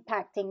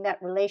impacting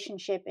that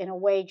relationship in a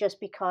way just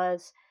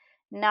because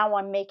now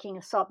I'm making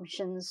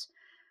assumptions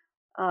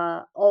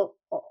or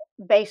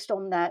based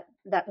on that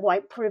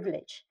white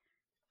privilege,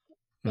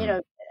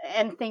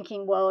 and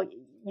thinking, well,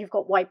 you've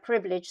got white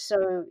privilege,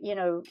 so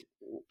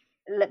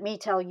let me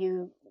tell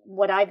you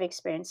what I've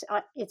experienced.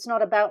 It's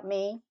not about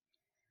me.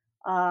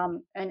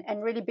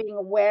 And really being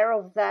aware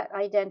of that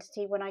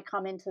identity when I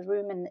come into the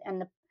room,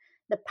 and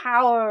the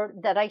power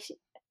that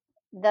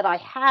that I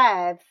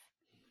have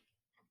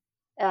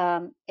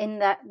in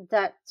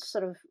that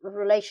sort of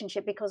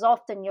relationship, because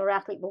often your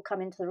athlete will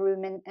come into the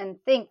room and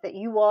think that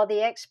you are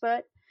the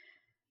expert,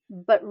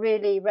 but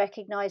really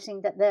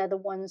recognizing that they're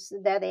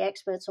the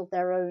experts of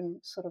their own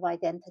sort of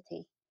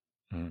identity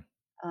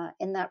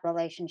in that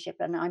relationship,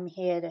 and I'm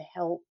here to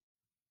help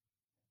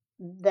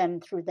them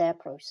through their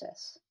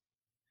process.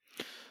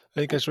 I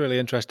think it's really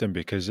interesting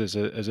because as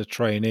a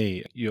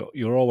trainee,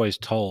 you're always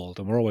told,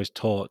 and we're always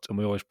taught, and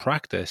we always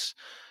practice,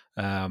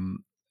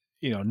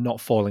 not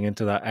falling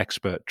into that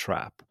expert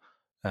trap,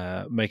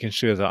 making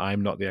sure that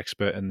I'm not the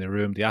expert in the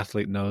room. The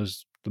athlete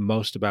knows the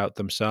most about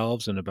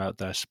themselves and about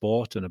their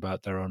sport and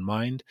about their own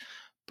mind,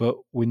 but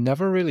we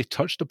never really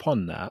touched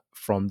upon that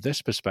from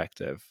this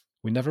perspective.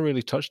 We never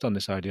really touched on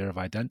this idea of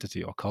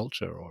identity or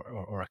culture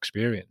or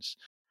experience.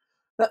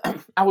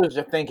 I was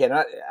just thinking,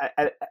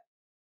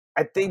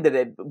 I think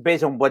that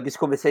based on what this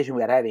conversation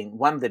we are having,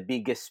 one of the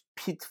biggest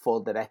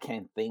pitfalls that I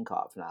can think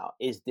of now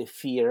is the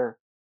fear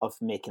of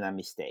making a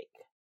mistake,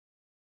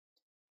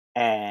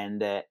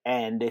 and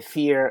the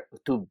fear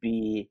to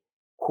be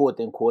quote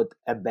unquote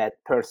a bad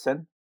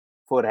person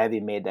for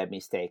having made that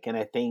mistake. And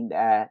I think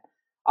that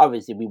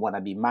obviously we want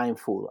to be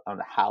mindful on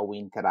how we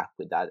interact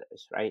with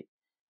others, right?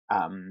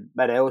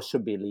 But I also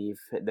believe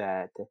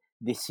that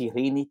the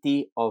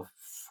serenity of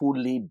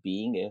fully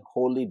being and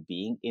wholly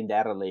being in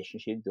that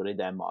relationship during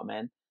that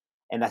moment,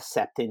 and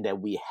accepting that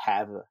we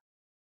have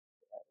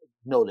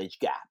knowledge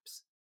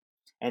gaps,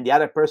 and the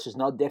other person is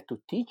not there to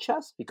teach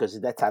us because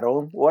that's our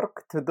own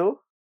work to do,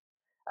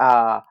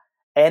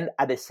 and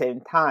at the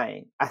same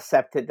time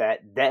accepted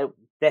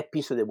that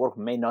piece of the work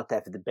may not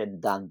have been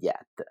done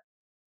yet,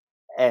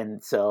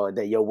 and so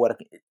that you're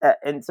working.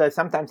 And so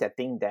sometimes I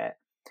think that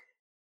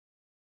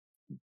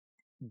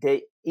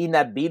the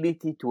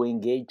inability to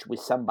engage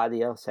with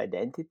somebody else's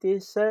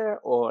identities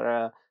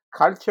or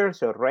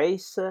cultures or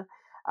race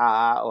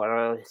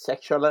or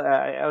sexual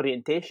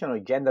orientation or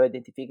gender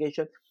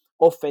identification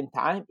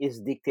oftentimes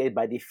is dictated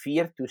by the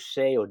fear to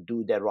say or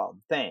do the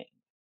wrong thing,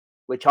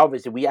 which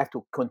obviously we have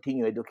to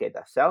continue to educate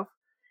ourselves.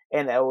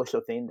 And I also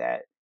think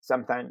that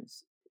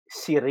sometimes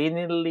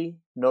serenely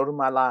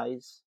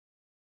normalize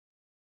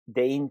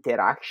the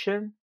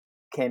interaction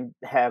can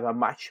have a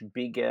much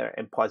bigger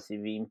and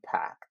positive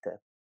impact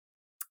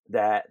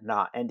that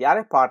not. And the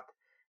other part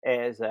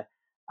is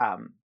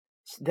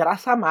there are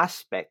some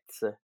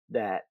aspects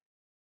that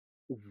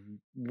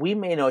we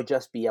may not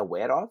just be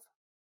aware of,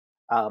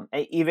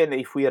 and even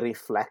if we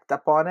reflect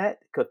upon it,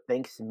 because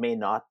things may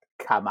not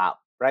come out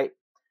right.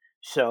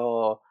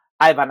 So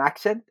I have an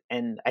accent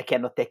and I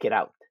cannot take it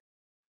out.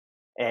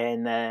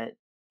 And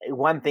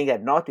one thing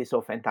I've noticed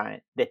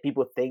oftentimes that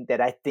people think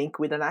that I think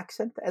with an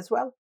accent as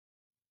well,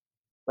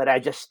 but I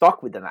just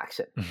talk with an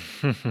accent.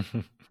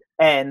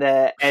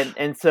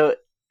 And so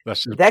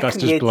that's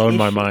just blown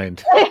my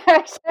mind.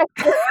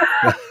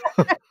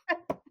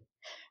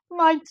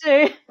 Mine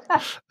too.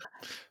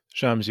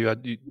 Shams, you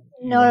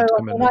no,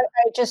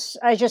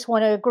 I just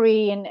want to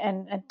agree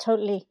and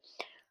totally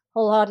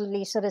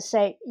wholeheartedly sort of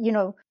say,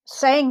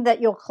 saying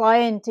that your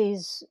client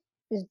is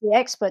the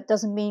expert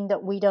doesn't mean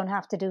that we don't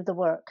have to do the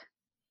work.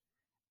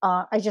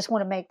 I just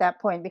want to make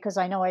that point because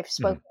I know I've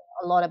spoken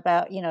a lot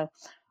about,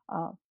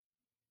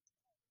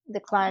 the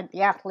client,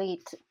 the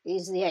athlete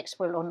is the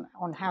expert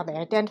on how they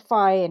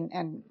identify,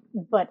 and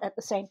but at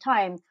the same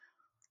time,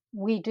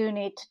 we do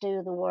need to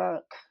do the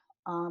work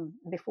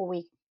before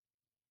we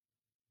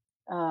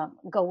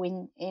go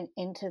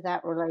into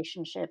that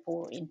relationship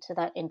or into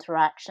that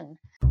interaction.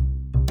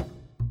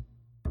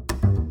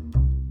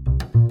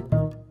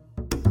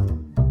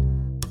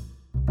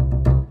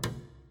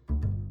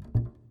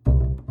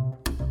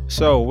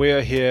 So we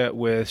are here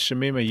with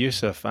Shamima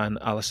Yusuf and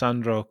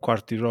Alessandro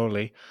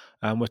Quartiroli,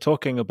 and we're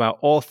talking about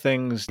all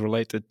things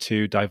related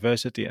to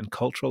diversity and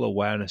cultural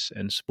awareness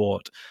in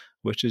sport,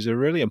 which is a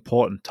really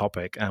important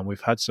topic, and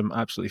we've had some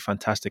absolutely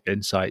fantastic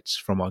insights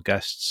from our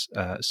guests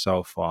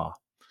so far.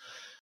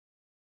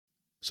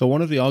 So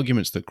one of the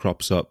arguments that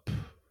crops up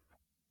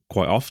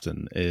quite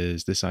often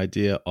is this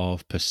idea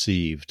of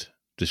perceived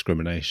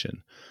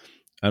discrimination.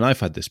 And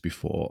I've had this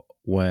before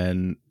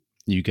when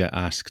you get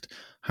asked,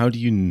 how do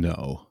you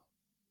know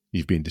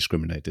you've been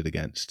discriminated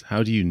against?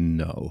 How do you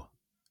know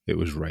it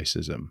was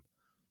racism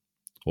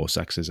or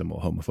sexism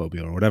or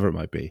homophobia or whatever it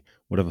might be,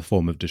 whatever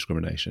form of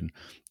discrimination,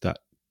 that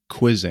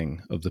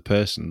quizzing of the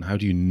person, how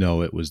do you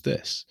know it was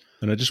this?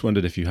 And I just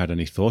wondered if you had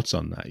any thoughts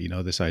on that,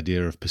 this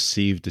idea of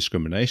perceived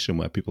discrimination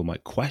where people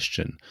might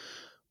question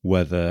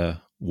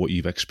whether what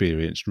you've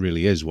experienced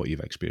really is what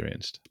you've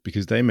experienced,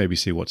 because they maybe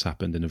see what's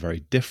happened in a very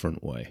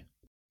different way.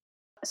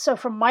 So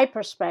from my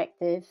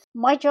perspective,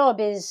 my job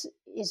is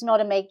not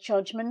to make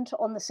judgment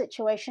on the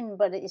situation,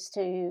 but it is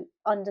to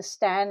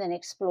understand and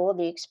explore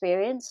the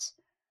experience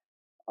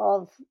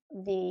of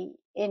the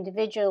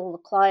individual, the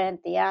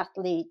client, the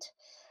athlete,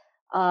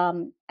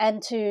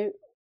 and to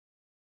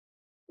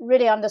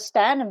really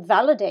understand and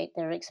validate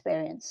their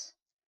experience.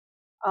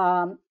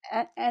 And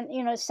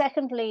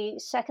second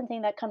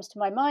thing that comes to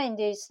my mind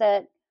is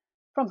that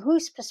from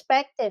whose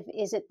perspective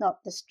is it not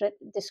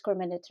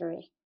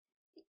discriminatory?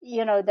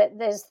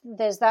 That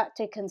there's that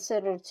to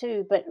consider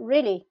too. But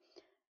really,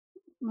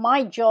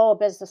 my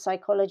job as the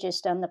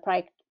psychologist and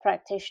the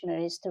practitioner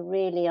is to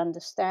really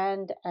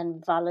understand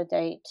and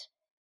validate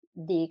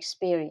the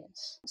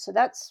experience. So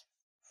that's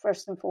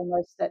first and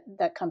foremost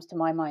that comes to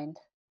my mind.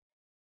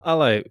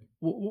 Ale,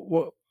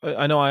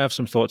 I know I have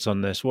some thoughts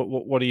on this.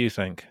 What do you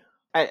think?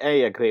 I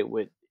agree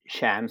with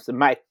Shams.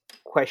 My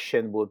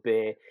question would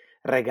be,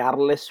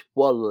 regardless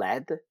what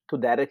led to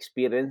that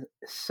experience,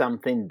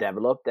 something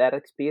developed that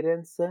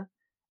experience.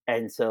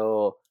 And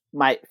so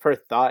my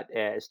first thought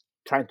is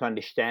trying to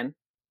understand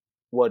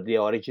what the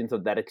origins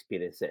of that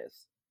experience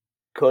is.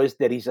 Because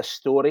there is a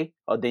story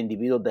of the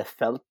individual that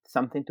felt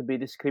something to be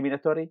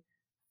discriminatory,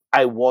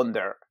 I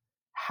wonder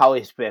how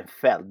it's been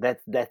felt.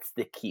 That's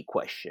the key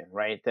question,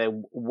 right?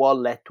 What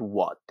led to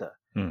what?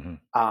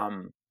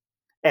 Mm-hmm.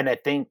 And I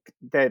think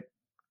that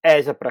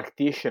as a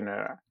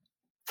practitioner,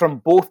 from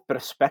both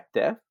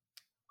perspectives,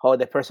 how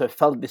the person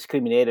felt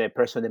discriminated, a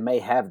person that may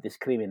have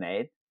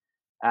discriminated,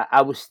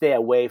 I would stay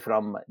away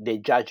from the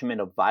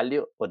judgment of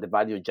value or the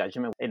value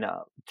judgment,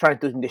 trying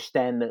to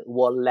understand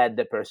what led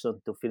the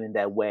person to feeling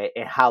that way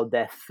and how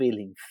that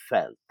feeling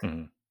felt.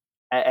 Mm-hmm.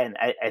 And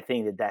I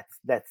think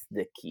that's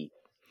the key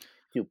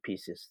two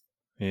pieces.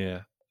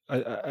 Yeah.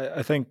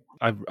 I think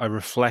I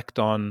reflect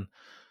on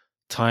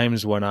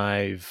times when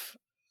I've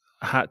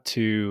had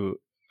to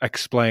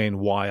explain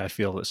why I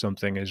feel that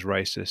something is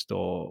racist,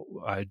 or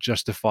I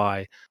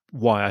justify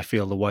why I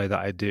feel the way that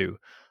I do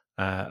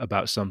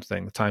about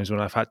something. Times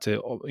when I've had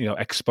to,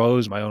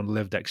 expose my own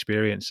lived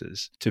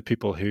experiences to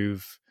people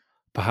who've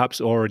perhaps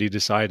already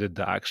decided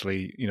that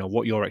actually,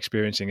 what you're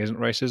experiencing isn't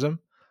racism.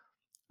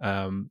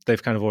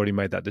 They've kind of already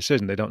made that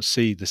decision. They don't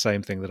see the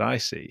same thing that I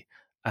see,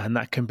 and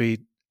that can be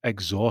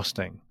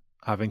exhausting,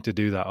 having to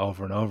do that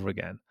over and over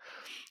again.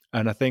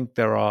 And I think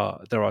there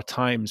are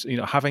times,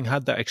 having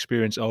had that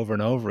experience over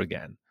and over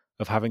again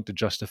of having to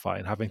justify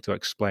and having to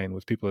explain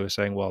with people who are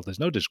saying, well, there's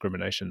no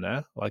discrimination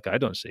there, like I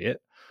don't see it.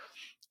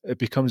 It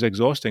becomes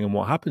exhausting. And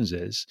what happens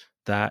is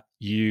that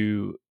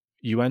you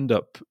end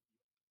up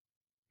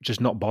just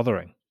not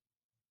bothering.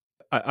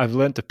 I've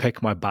learned to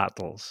pick my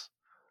battles,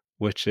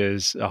 which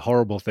is a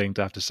horrible thing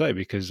to have to say,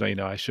 because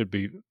I should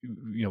be,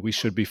 we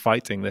should be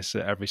fighting this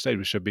at every stage.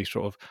 We should be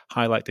sort of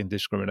highlighting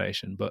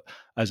discrimination. But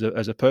as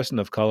a person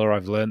of color,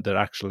 I've learned that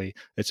actually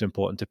it's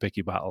important to pick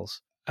your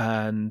battles,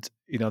 and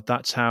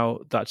that's how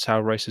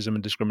racism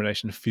and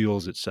discrimination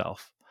fuels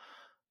itself,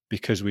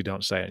 because we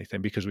don't say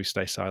anything, because we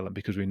stay silent,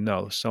 because we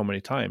know so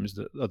many times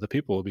that other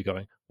people will be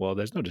going, well,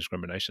 there's no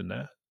discrimination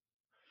there.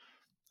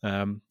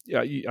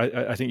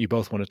 I think you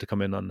both wanted to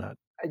come in on that.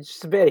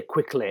 Just very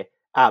quickly,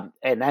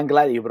 and I'm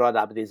glad you brought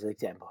up this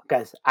example,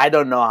 because I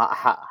don't know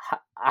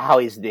how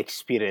is the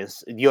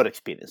experience, your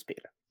experience,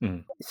 Peter.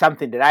 Mm.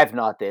 Something that I've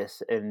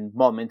noticed in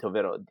moment of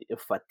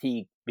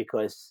fatigue,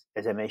 because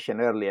as I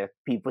mentioned earlier,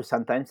 people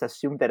sometimes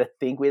assume that I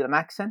think with an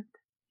accent.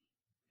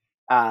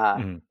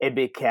 It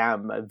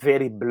became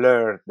very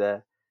blurred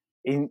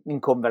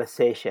in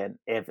conversation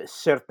if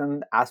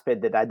certain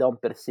aspect that I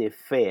don't perceive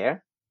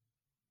fair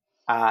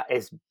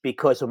is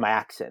because of my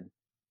accent.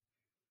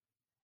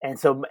 And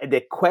so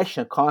the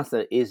question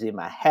constantly is in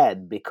my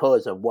head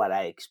because of what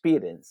I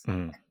experienced.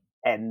 Mm.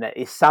 And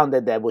it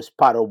sounded that was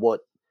part of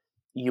what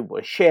you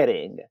were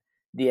sharing,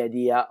 the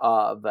idea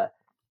of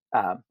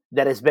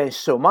there has been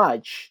so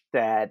much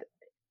that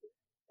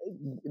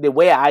the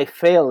way I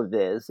feel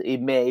this,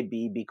 it may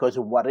be because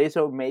of what is,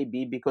 or may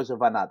be because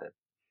of another.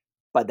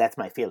 But that's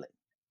my feeling.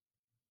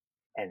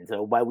 And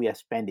so why we are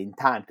spending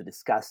time to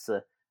discuss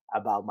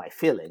about my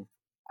feeling,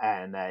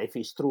 and if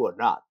it's true or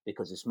not,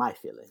 because it's my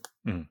feeling.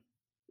 Mm.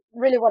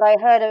 Really, what I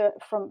heard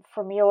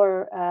from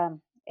your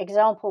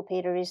example,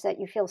 Peter, is that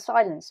you feel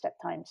silenced at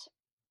times.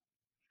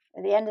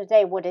 At the end of the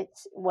day, what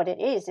it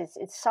is,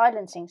 it's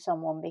silencing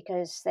someone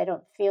because they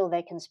don't feel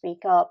they can speak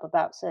up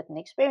about certain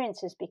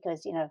experiences,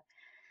 because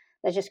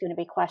they're just going to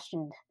be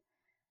questioned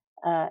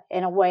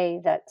in a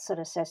way that sort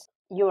of says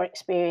your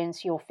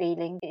experience, your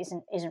feeling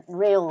isn't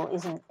real,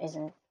 isn't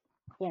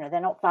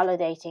they're not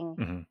validating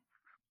Mm-hmm.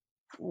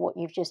 what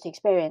you've just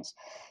experienced.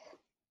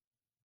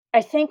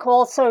 I think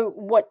also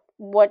what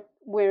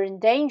we're in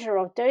danger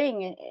of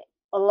doing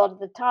a lot of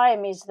the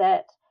time is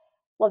that,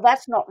 well,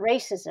 that's not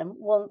racism.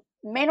 Well,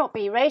 may not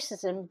be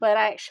racism, but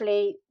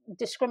actually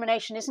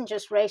discrimination isn't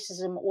just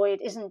racism, or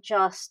it isn't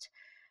just,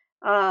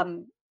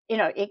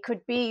 it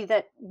could be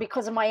that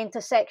because of my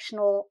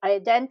intersectional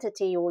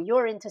identity or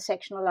your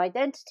intersectional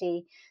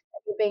identity,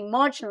 that you're being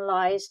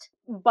marginalized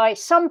by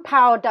some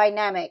power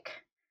dynamic.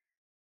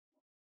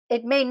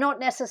 It may not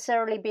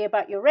necessarily be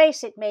about your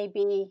race. It may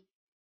be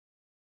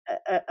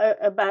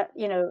about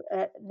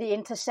the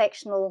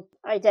intersectional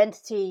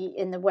identity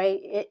in the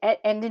way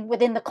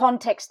within the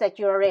context that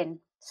you're in.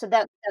 So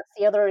that's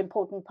the other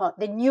important part,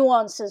 the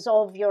nuances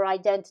of your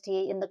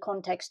identity in the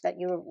context that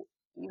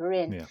you're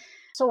in. Yeah.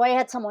 So I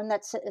had someone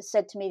that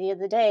said to me the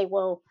other day,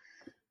 well,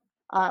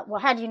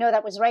 how do you know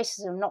that was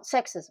racism, not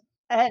sexism?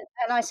 And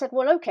I said,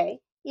 well, okay,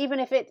 even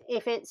if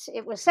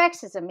it was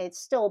sexism, it's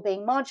still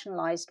being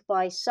marginalized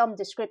by some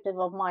descriptive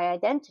of my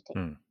identity.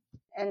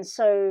 And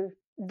so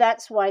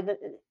that's why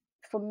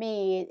for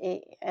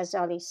me, as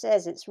Ali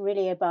says, it's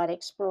really about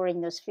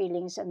exploring those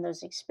feelings and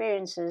those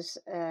experiences,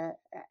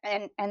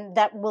 and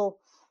that will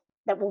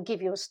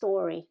give you a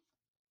story,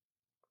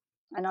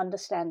 an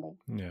understanding.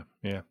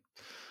 Yeah.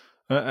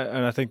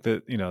 And I think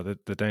that,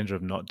 the danger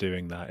of not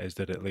doing that is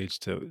that it leads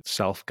to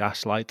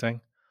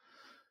self-gaslighting.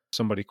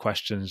 Somebody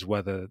questions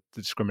whether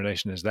the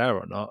discrimination is there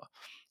or not.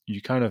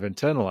 You kind of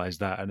internalize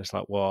that, and it's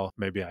like, well,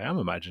 maybe I am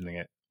imagining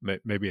it.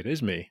 Maybe it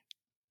is me.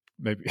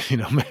 Maybe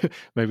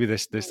maybe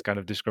this kind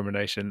of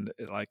discrimination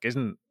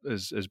isn't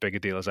as big a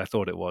deal as I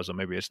thought it was, or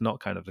maybe it's not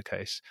kind of the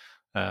case.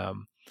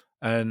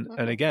 And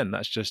again,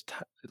 that's just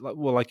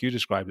like you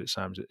described it,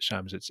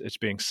 Shams. It's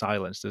being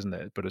silenced, isn't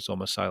it? But it's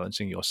almost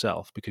silencing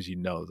yourself because you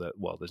know that,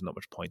 well, there's not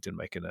much point in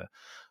making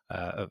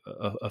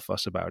a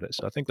fuss about it.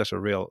 So I think that's a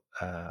real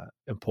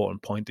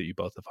important point that you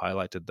both have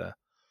highlighted there.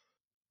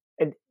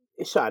 And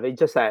sorry,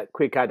 just a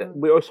quick add.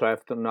 We also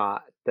have to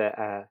not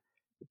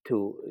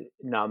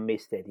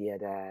miss the idea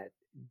that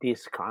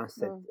this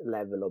constant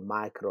level of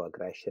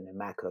microaggression and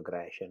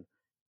macroaggression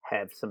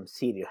have some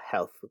serious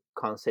health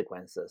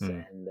consequences,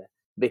 and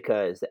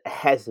because it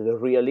has a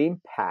real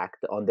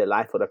impact on the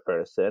life of a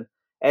person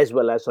as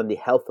well as on the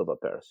health of a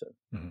person.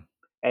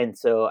 And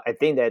so I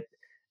think that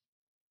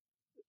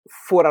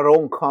for our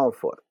own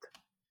comfort,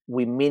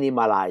 we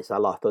minimalize a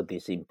lot of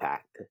this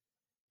impact,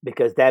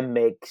 because that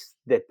makes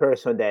the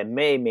person that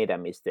may made a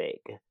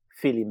mistake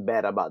feeling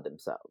better about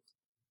themselves.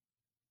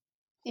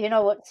 You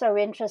know what's so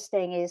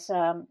interesting is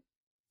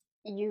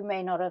you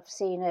may not have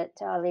seen it,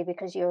 Ali,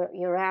 because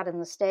you're out in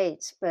the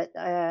States, but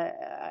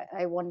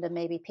I wonder,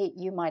 maybe Pete,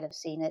 you might have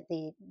seen it,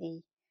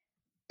 the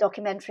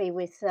documentary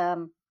with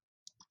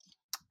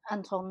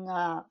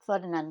Anton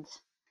Ferdinand.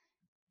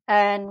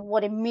 And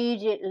what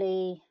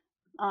immediately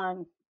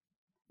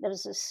there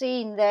was a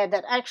scene there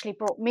that actually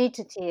brought me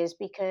to tears,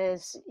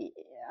 because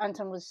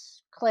Anton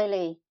was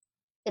clearly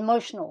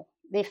emotional.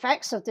 The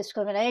effects of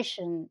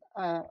discrimination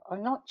are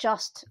not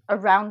just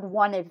around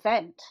one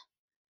event,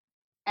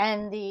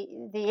 and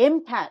the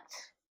impact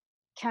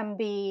can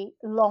be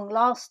long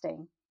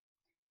lasting.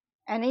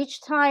 And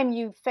each time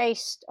you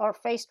are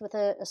faced with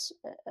a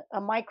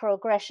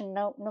microaggression,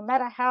 no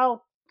matter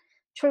how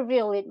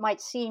trivial it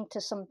might seem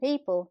to some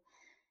people,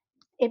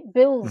 it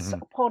builds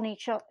upon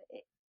each other.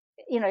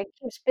 It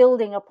keeps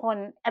building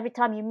upon. Every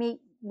time you meet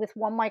with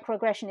one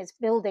microaggression, it's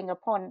building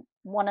upon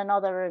one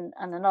another and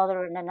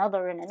another and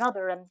another and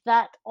another, and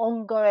that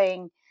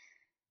ongoing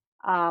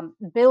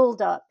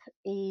build up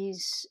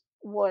is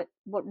what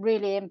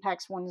really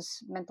impacts one's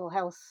mental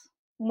health.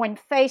 When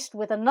faced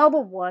with another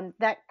one,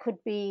 that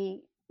could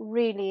be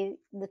really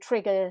the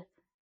trigger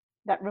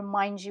that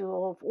reminds you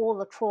of all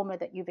the trauma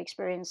that you've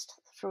experienced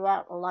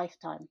throughout a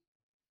lifetime.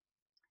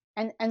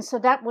 And so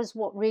that was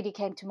what really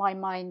came to my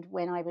mind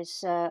when I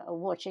was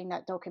watching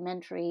that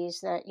documentary,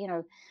 is that,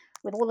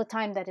 with all the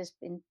time that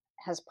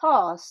has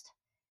passed,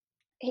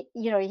 he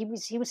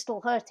was still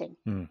hurting.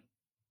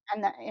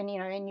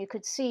 And you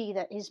could see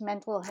that his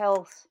mental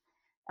health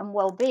and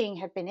well-being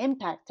had been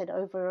impacted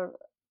over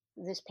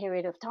this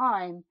period of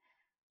time,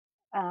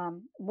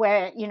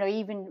 where,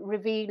 even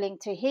revealing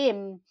to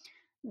him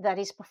that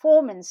his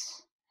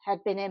performance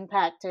had been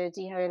impacted,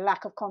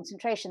 lack of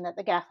concentration, that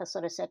the gaffer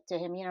sort of said to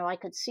him, I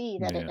could see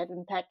that it had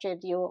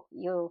impacted your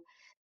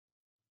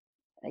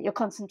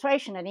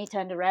concentration. And he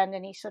turned around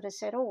and he sort of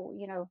said, oh,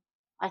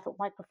 I thought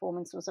my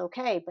performance was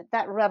okay. But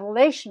that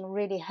revelation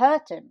really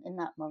hurt him in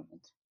that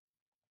moment.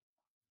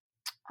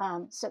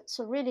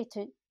 So really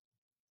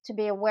to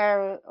be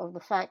aware of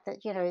the fact that,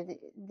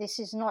 this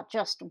is not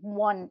just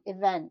one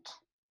event.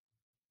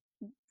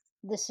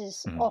 This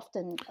is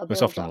often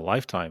it's often a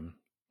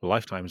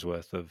lifetime's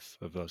worth of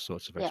those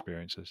sorts of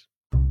experiences.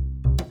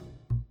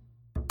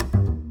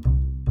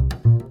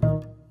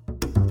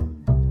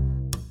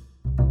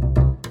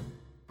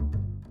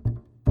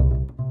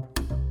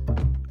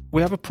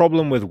 We have a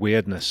problem with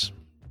weirdness.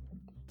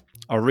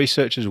 Our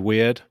research is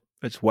weird.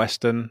 It's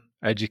Western,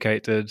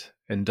 educated,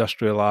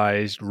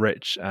 industrialized,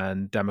 rich,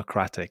 and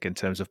democratic in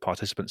terms of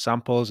participant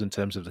samples, in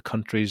terms of the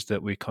countries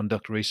that we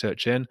conduct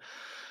research in.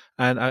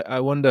 And I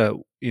wonder,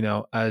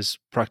 as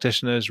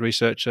practitioners,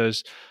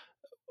 researchers,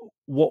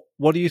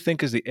 what do you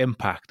think is the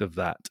impact of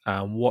that?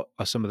 And what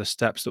are some of the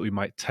steps that we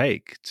might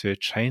take to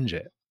change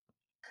it?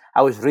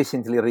 I was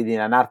recently reading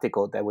an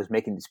article that was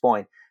making this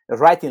point. The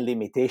writing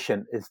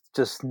limitation is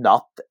just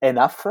not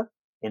enough.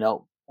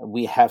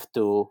 We have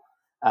to,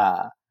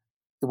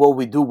 what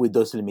we do with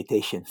those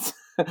limitations,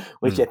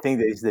 which I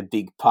think is the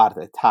big part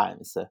at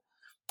times.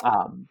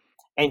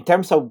 In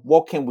terms of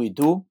what can we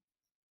do,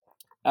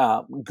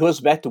 goes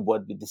back to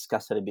what we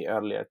discussed a little bit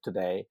earlier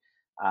today,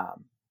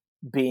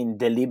 being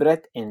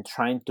deliberate in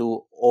trying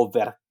to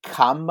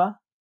overcome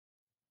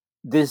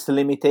these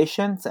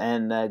limitations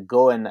and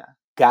go and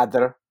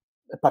gather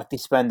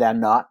participants that are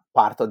not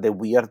part of the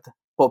weird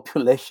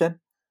population,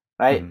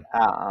 right?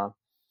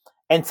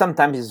 And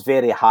sometimes it's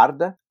very hard,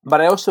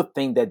 but I also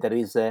think that there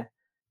is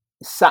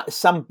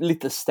some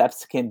little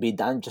steps can be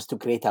done just to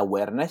create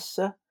awareness.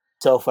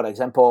 So, for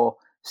example,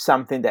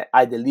 something that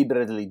I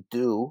deliberately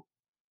do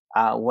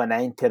when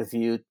I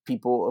interview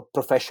people,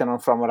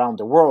 professionals from around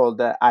the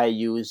world, I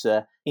use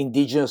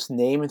indigenous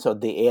names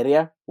of the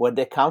area where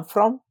they come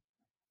from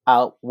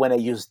when I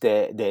use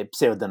the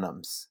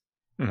pseudonyms.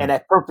 Mm-hmm. And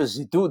I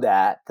purposely do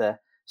that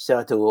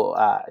so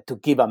to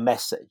give a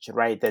message,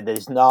 right? That there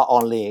is not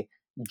only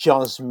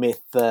John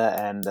Smith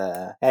and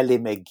Ellie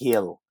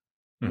McGill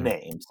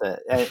names.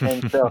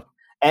 And so,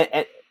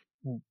 and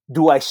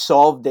do I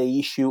solve the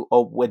issue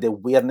of with the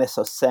weirdness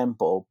of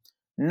sample?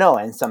 No,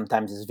 and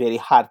sometimes it's very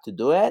hard to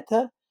do it.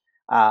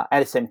 At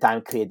the same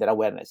time, create that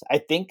awareness. I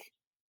think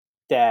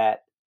that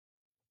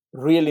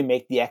really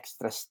make the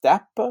extra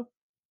step.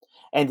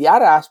 And the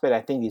other aspect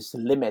I think is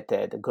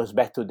limited. It goes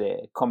back to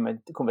the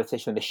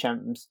conversation that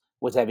Shams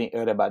was having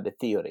earlier about the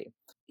theory.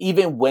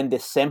 Even when the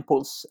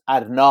samples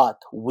are not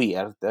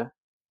weird,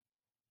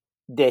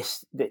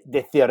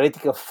 the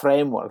theoretical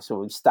frameworks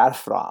we start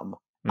from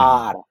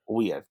are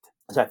weird.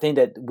 So I think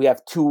that we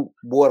have two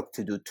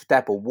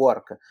type of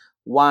work.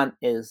 One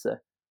is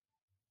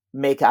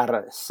make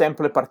our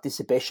sample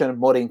participation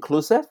more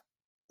inclusive,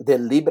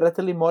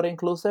 deliberately more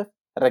inclusive,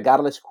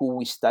 regardless who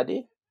we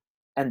study.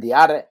 And the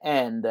other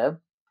end,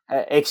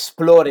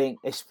 exploring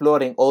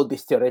all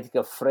these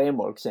theoretical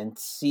frameworks and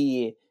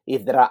see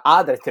if there are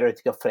other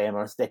theoretical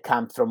frameworks that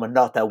come from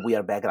not a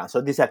weird background.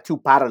 So these are two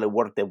parallel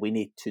work that we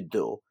need to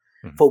do.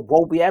 For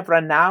what we have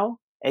right now,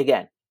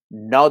 again,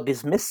 not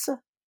dismiss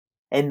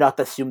and not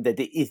assume that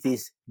it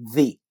is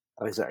the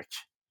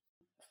research.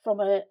 From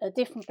a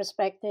different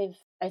perspective,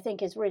 I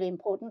think it's really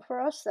important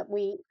for us that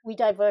we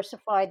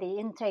diversify the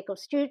intake of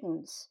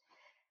students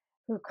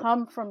who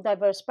come from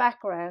diverse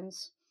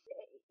backgrounds.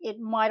 It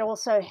might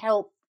also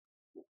help,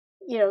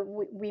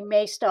 we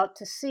may start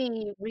to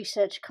see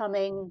research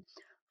coming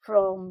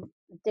from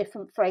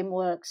different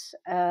frameworks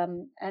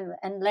and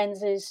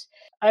lenses.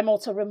 I'm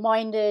also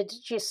reminded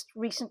just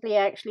recently,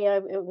 actually, I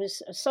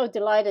was so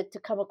delighted to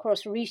come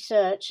across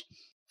research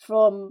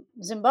from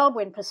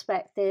Zimbabwean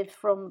perspective,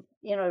 from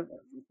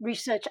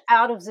research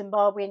out of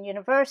Zimbabwean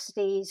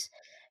universities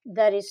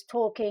that is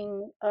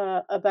talking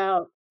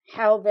about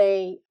how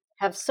they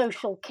have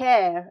social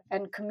care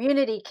and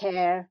community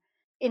care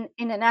in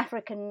an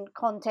African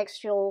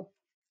contextual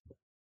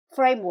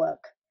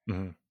framework.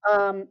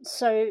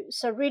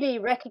 So really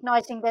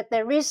recognizing that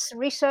there is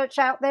research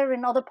out there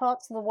in other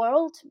parts of the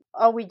world.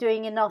 Are we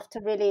doing enough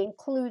to really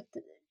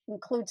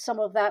include some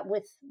of that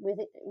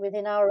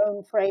within our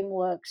own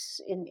frameworks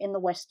in the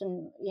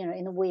Western,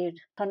 in the weird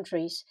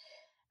countries,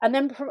 and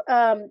then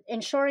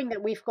ensuring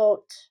that we've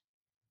got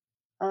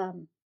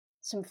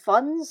some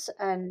funds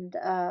and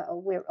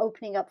we're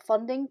opening up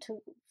funding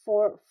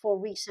for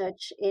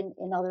research in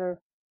other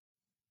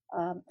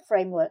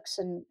frameworks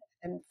and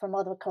from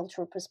other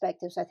cultural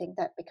perspectives. I think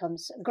that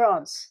becomes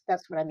grants.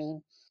 That's what I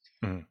mean.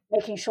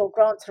 Making sure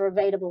grants are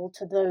available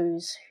to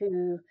those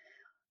who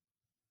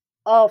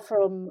are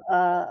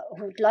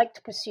who'd like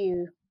to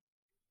pursue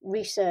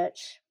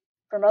research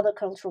from other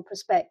cultural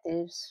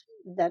perspectives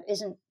that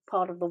isn't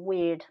part of the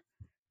weird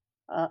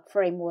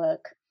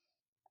framework,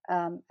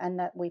 and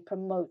that we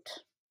promote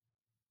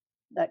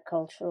that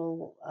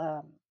cultural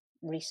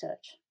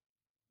research.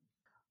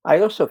 I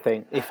also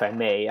think, if I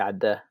may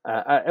add,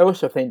 I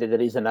also think that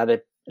there is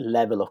another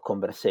level of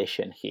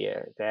conversation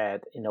here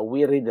that,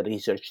 we read the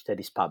research that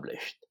is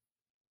published.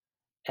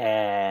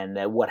 And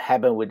what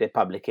happened with the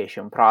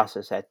publication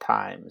process at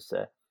times,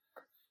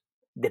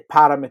 the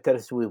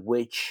parameters with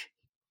which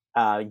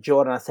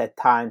journals at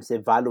times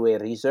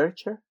evaluate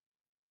research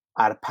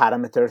are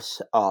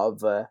parameters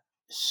of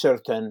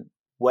certain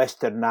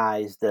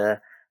westernized,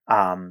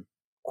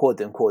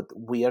 quote unquote,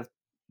 weird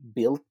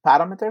built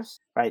parameters,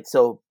 right?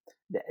 So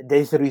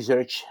there's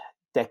research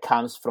that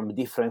comes from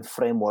different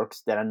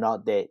frameworks that are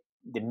not the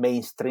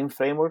mainstream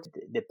framework.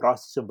 The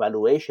process of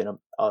evaluation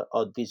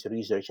of this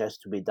research has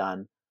to be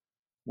done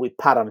with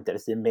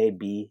parameters that may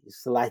be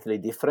slightly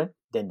different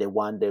than the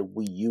one that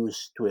we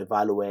use to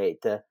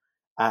evaluate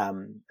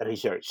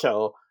research.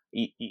 So,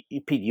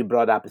 Pete, you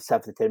brought up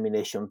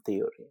self-determination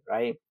theory,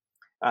 right?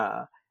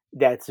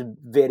 That's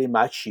very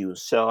much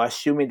used. So,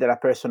 assuming that a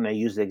person, I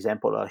use the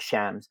example of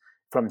Shams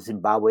from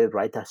Zimbabwe,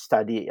 right, a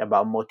study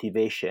about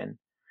motivation.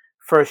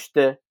 First,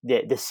 the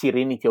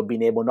serenity of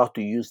being able not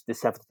to use the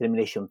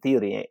self-determination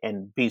theory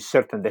and be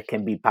certain that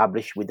can be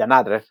published with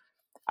another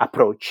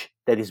approach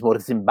that is more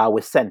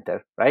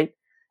Zimbabwe-centered, right?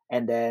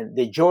 And then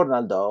the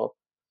journal, though,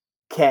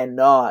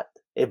 cannot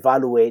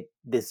evaluate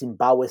the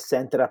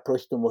Zimbabwe-centered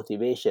approach to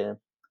motivation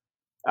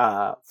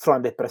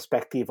from the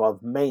perspective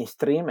of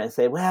mainstream and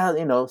say,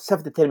 well,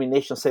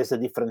 self-determination says a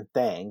different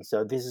thing,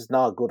 so this is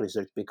not good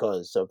research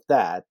because of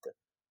that,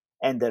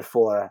 and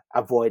therefore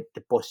avoid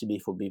the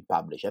possibility for being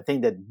published. I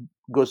think that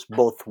goes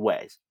both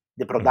ways,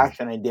 the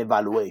production and the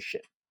evaluation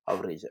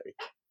of research.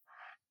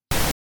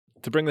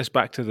 To bring this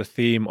back to the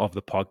theme of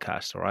the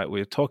podcast, all right,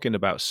 we're talking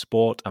about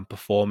sport and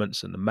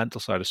performance and the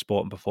mental side of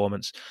sport and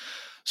performance.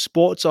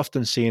 Sport's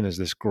often seen as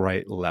this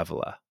great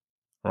leveler,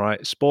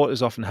 right? Sport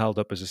is often held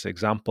up as this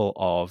example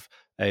of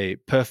a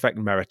perfect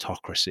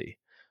meritocracy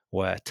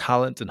where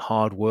talent and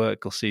hard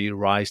work will see you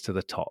rise to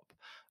the top.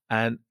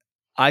 And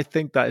I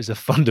think that is a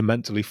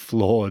fundamentally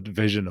flawed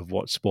vision of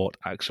what sport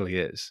actually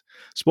is.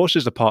 Sports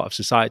is a part of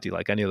society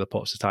like any other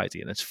part of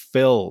society, and it's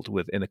filled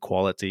with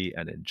inequality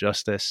and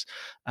injustice.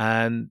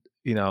 And,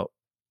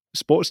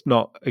 sport's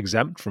not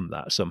exempt from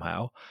that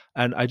somehow.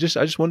 And I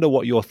just wonder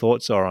what your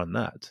thoughts are on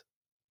that.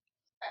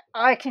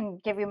 I can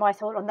give you my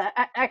thought on that.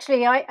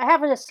 Actually, I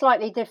have a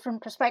slightly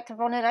different perspective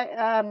on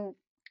it.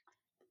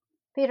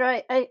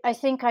 Peter, I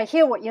think I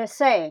hear what you're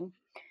saying,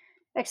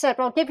 except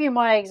I'll give you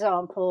my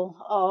example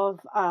of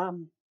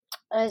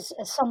as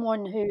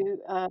someone who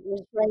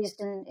was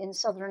raised in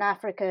Southern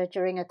Africa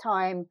during a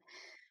time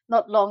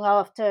not long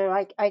after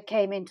I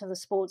came into the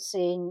sports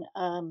scene,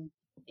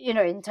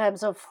 in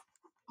terms of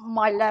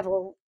my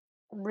level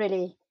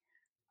really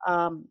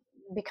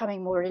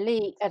becoming more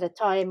elite at a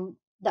time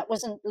that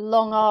wasn't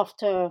long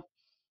after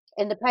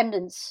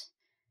independence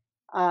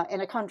in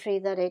a country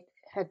that it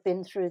had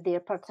been through the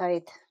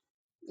apartheid,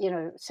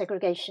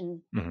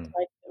 segregation Mhm.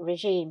 type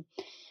regime.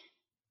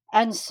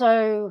 And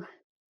so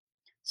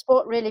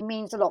sport really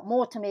means a lot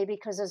more to me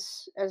because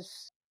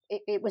as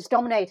it was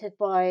dominated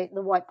by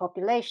the white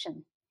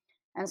population.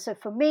 And so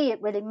for me,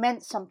 it really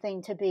meant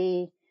something to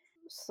be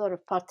sort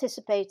of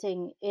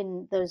participating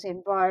in those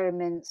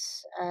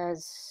environments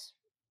as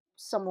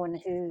someone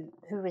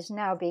who is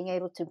now being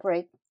able to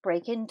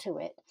break into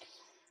it.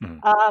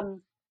 Mhm.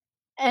 Um,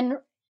 and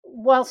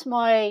whilst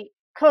my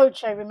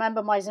coach, I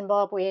remember my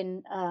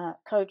Zimbabwean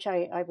coach,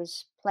 I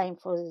was playing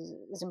for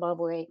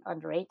Zimbabwe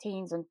under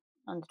 18s and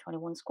under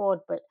 21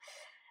 squad, but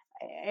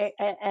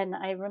and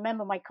I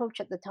remember my coach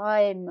at the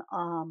time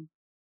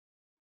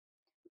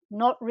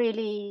not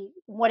really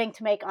wanting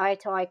to make eye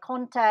to eye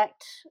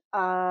contact,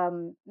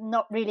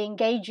 not really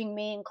engaging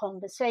me in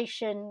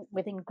conversation,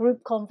 within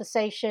group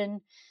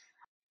conversation,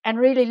 and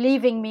really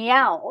leaving me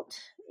out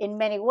in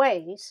many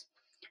ways.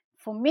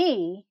 For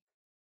me,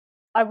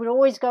 I would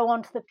always go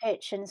onto the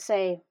pitch and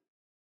say,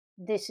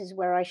 "This is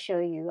where I show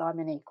you I'm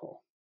an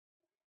equal.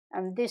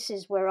 And this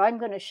is where I'm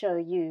going to show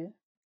you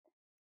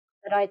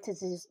that I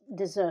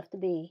deserve to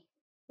be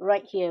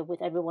right here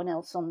with everyone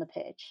else on the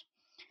pitch."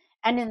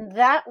 And in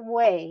that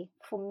way,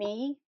 for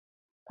me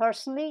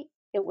personally,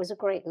 it was a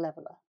great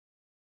leveler.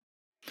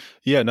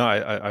 Yeah, no,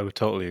 I would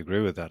totally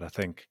agree with that. I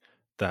think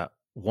that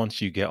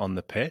once you get on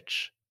the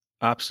pitch,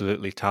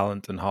 absolutely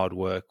talent and hard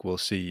work will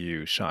see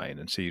you shine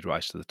and see you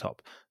rise to the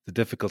top. The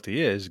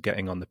difficulty is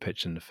getting on the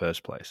pitch in the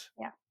first place.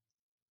 Yeah,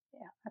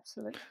 yeah,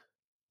 absolutely.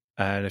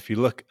 And if you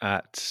look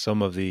at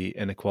some of the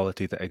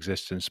inequality that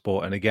exists in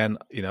sport, and again,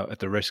 at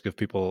the risk of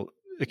people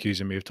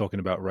accusing me of talking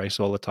about race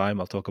all the time,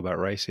 I'll talk about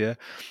race here.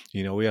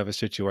 We have a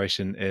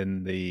situation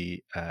in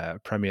the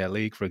Premier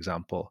League, for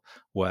example,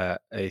 where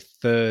a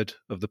third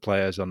of the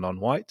players are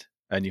non-white,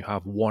 and you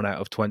have 1 out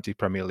of 20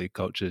 Premier League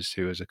coaches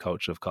who is a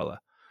coach of color.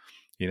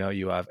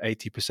 You have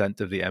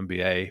 80% of the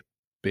NBA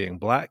being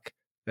black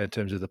in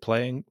terms of the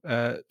playing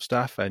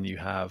staff, and you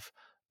have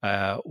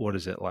what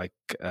is it like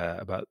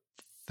about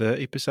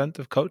 30%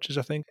 of coaches,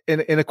 I think.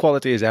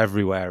 Inequality is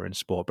everywhere in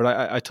sport, but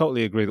I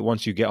totally agree that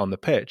once you get on the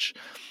pitch,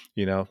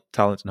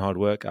 talent and hard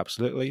work,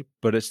 absolutely.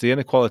 But it's the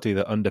inequality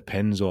that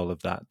underpins all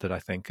of that I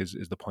think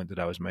is the point that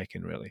I was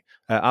making, really.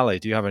 Ali,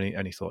 do you have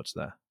any thoughts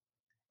there?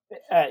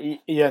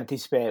 You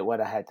anticipate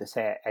what I had to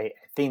say. I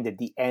think that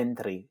the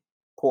entry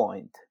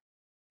point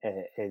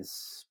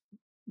is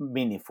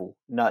meaningful.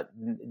 Not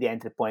the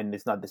entry point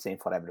is not the same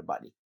for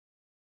everybody,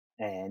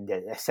 and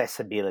the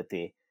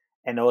accessibility,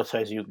 and also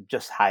as you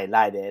just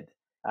highlighted,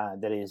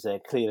 there is a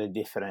clearly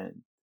different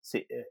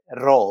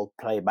role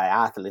played by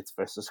athletes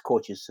versus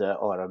coaches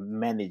or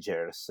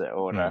managers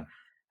or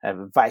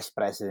vice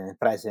presidents,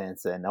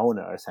 presidents, and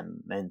owners,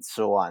 and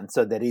so on.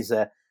 So there is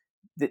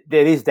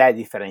that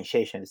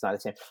differentiation. It's not the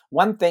same.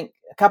 One thing,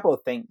 a couple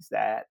of things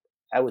that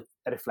I was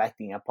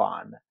reflecting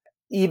upon,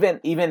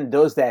 even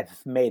those that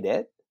have made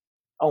it,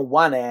 on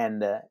one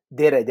end,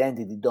 their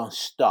identity don't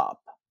stop.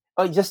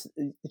 Or just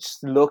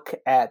look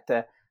at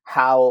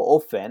how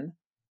often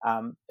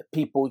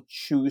people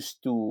choose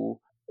to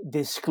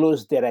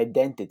disclose their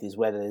identities,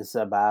 whether it's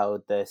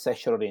about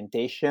sexual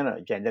orientation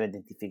or gender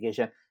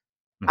identification,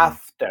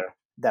 after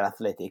their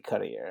athletic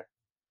career.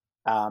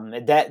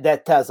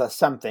 That tells us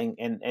something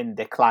in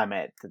the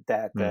climate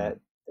that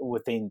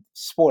within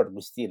sport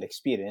we still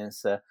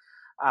experience.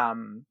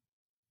 And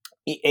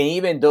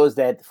even those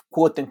that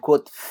quote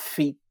unquote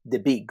fit the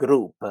big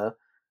group,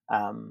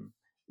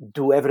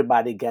 do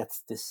everybody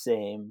gets the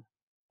same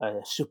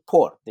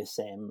support, the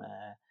same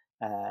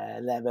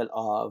level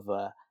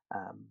of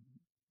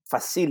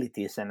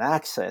facilities and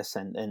access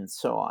and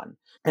so on.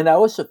 And I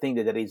also think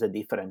that there is a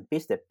different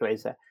piece that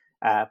plays a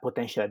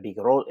potentially big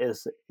role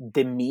is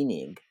the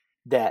meaning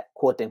that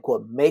quote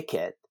unquote make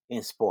it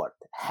in sport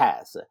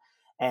has.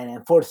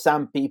 And for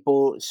some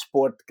people,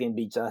 sport can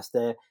be just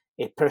a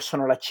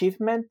personal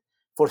achievement.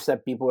 For some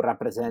people,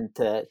 represent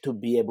to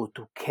be able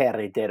to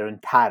carry their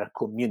entire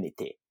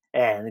community.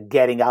 and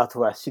getting out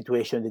of a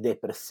situation that they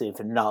perceive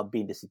not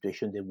being the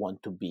situation they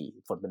want to be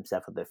for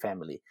themselves or their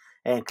family.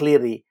 And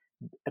clearly,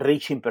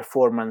 reaching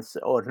performance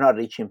or not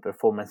reaching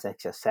performance and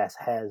success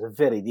has a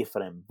very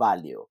different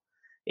value.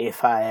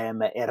 If I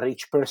am a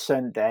rich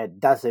person that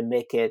doesn't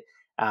make it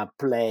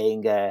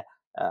playing field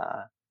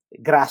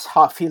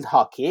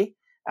hockey,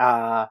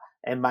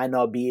 and might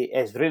not be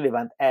as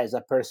relevant as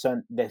a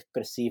person that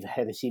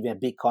receiving a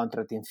big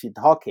contract in field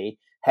hockey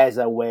has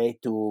a way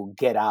to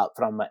get out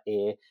from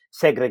a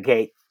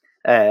segregate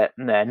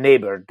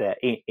neighborhood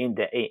in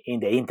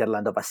the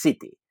hinterland of a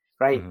city,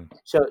 right? Mm-hmm.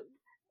 So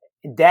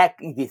that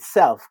in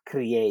itself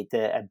create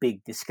a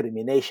big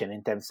discrimination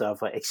in terms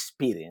of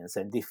experience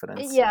and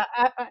difference. Yeah,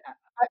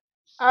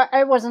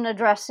 I wasn't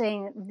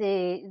addressing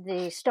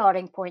the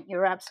starting point.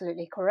 You're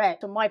absolutely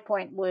correct. So my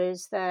point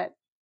was that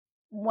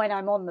when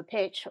I'm on the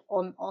pitch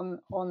on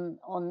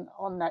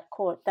that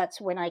court,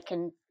 that's when I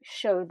can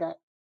show that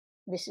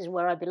this is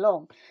where I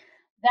belong.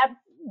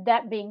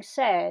 That being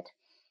said,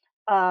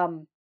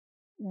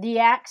 the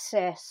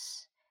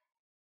access,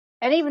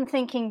 and even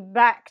thinking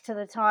back to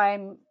the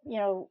time,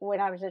 when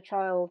I was a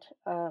child,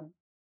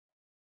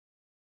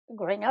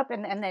 growing up,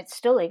 and that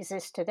still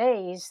exists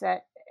today, is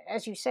that,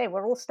 as you say,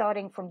 we're all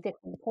starting from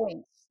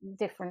different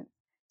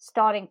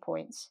starting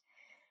points,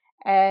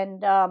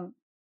 and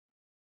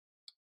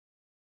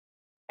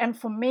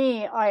for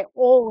me, I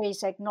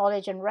always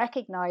acknowledge and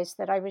recognize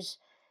that I was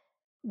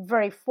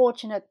very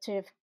fortunate to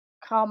have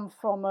come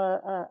from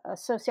a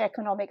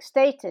socioeconomic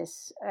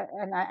status,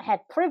 and I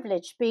had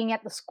privilege being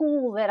at the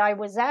school that I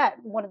was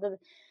at, one of the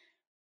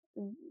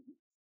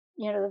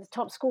the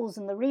top schools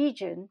in the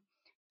region,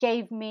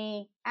 gave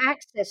me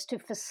access to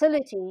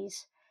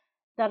facilities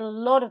that a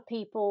lot of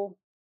people,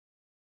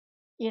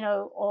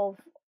 of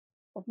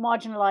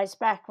marginalized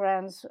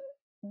backgrounds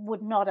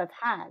would not have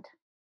had.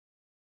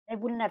 They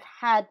wouldn't have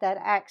had that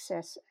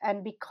access.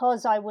 And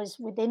because I was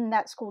within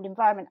that school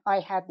environment, I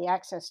had the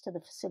access to the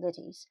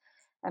facilities.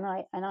 And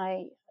I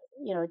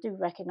do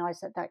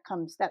recognize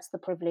that's the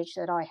privilege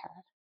that I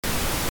had.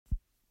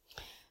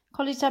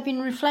 Colleagues, I've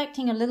been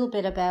reflecting a little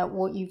bit about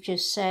what you've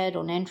just said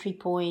on entry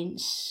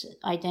points,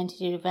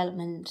 identity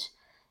development,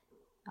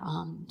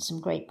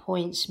 some great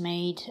points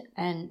made,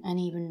 and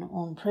even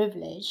on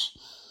privilege.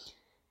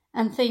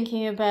 And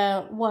thinking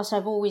about what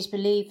I've always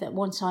believed, that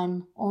once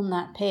I'm on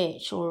that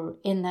pitch or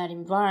in that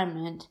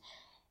environment,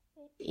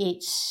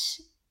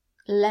 it's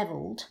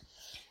leveled.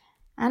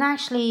 And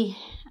actually,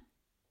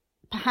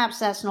 perhaps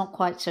that's not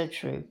quite so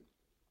true.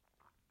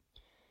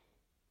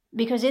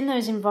 Because in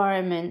those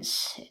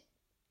environments,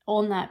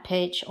 on that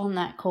pitch, on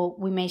that court,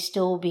 we may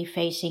still be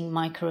facing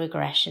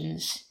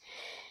microaggressions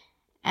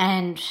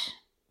and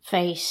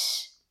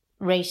face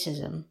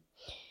racism.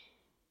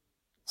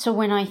 So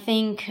when I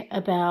think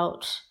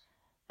about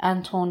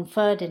Anton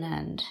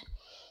Ferdinand,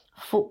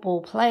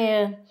 football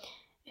player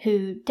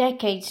who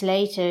decades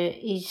later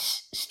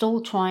is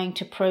still trying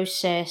to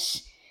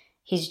process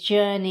his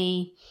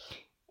journey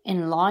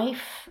in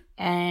life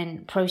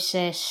and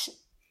process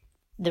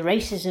the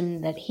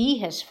racism that he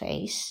has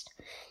faced,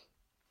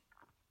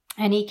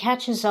 and he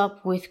catches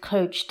up with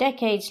coach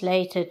decades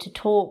later to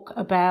talk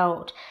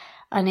about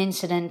an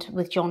incident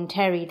with John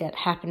Terry that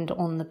happened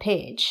on the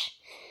pitch.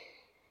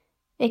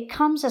 It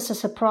comes as a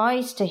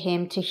surprise to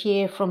him to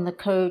hear from the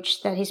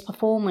coach that his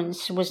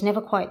performance was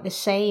never quite the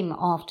same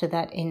after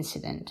that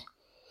incident.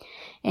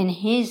 In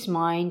his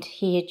mind,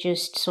 he had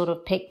just sort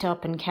of picked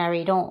up and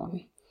carried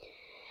on.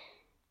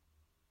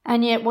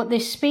 And yet what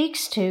this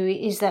speaks to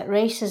is that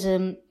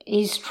racism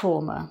is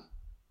trauma.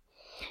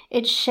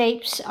 It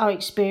shapes our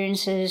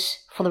experiences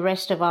for the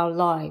rest of our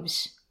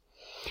lives.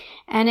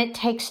 And it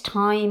takes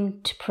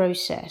time to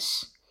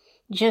process,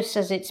 just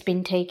as it's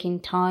been taking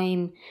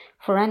time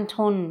for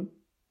Anton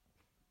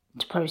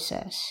to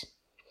process.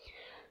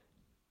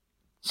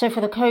 So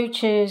for the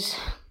coaches,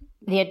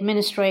 the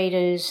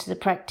administrators, the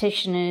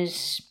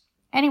practitioners,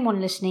 anyone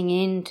listening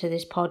in to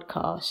this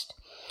podcast,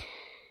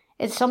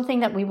 it's something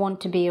that we want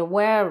to be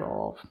aware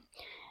of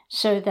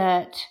so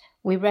that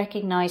we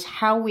recognize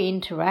how we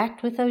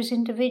interact with those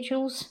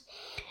individuals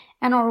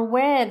and are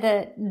aware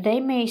that they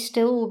may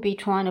still be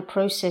trying to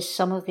process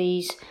some of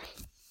these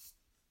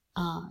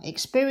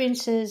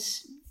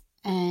experiences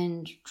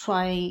and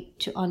try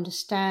to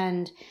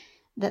understand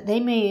that they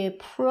may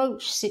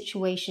approach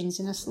situations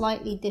in a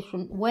slightly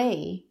different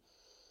way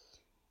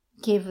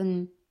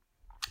given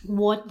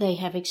what they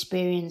have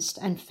experienced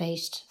and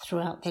faced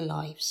throughout their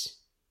lives.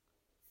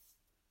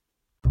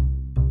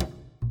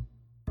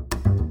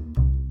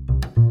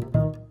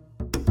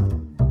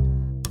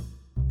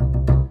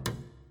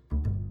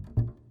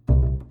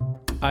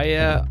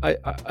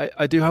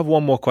 I do have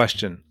one more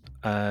question,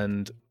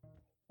 and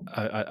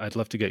I'd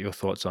love to get your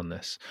thoughts on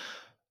this.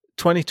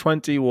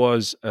 2020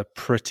 was a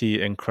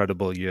pretty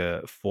incredible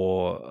year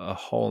for a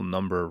whole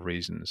number of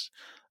reasons.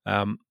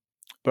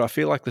 But I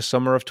feel like the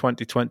summer of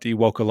 2020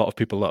 woke a lot of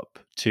people up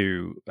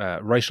to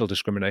racial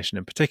discrimination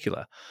in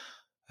particular.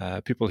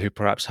 people who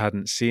perhaps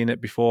hadn't seen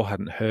it before,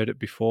 hadn't heard it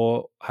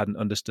before, hadn't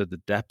understood the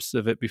depths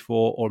of it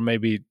before, or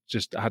maybe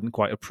just hadn't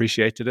quite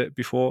appreciated it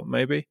before,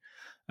 maybe.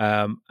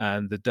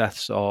 And the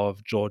deaths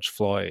of George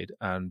Floyd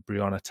and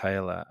Breonna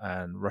Taylor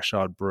and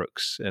Rayshard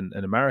Brooks in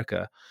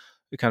America,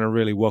 it kind of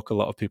really woke a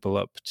lot of people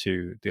up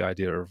to the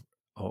idea of,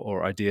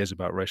 or ideas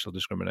about racial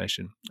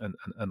discrimination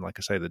and like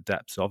I say, the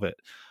depths of it.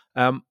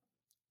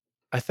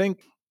 I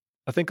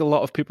think a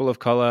lot of people of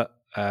color,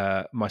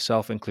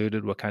 myself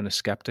included, were kind of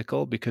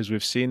skeptical because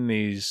we've seen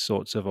these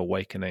sorts of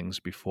awakenings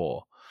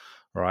before,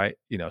 right?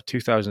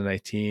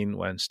 2018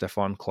 when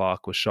Stephon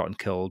Clark was shot and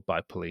killed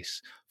by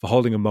police for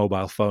holding a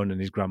mobile phone in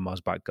his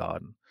grandma's back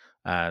garden.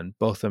 And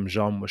Botham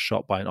Jean was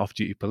shot by an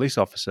off-duty police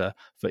officer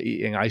for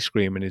eating ice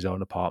cream in his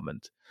own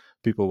apartment.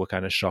 People were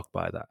kind of shocked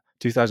by that.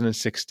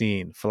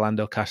 2016,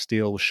 Philando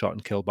Castile was shot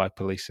and killed by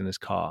police in his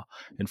car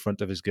in front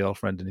of his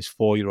girlfriend and his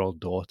 4-year-old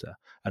daughter.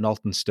 And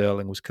Alton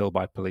Sterling was killed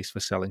by police for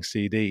selling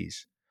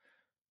CDs.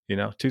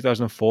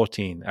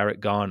 2014, Eric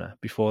Garner.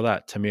 Before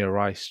that, Tamir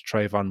Rice,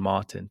 Trayvon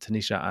Martin,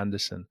 Tanisha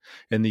Anderson.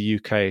 In the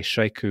UK,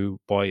 Sheku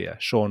Boya,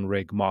 Sean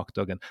Rigg, Mark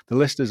Duggan. The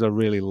list is a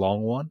really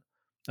long one,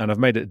 and I've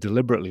made it a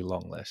deliberately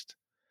long list.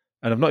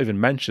 And I've not even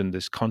mentioned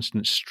this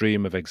constant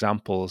stream of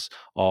examples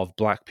of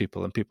Black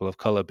people and people of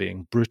color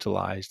being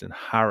brutalized and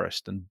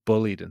harassed and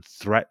bullied and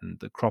threatened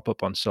that crop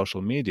up on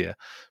social media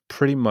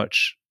pretty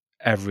much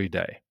every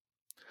day.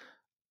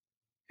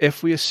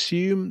 If we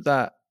assume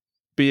that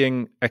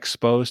being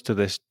exposed to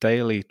this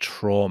daily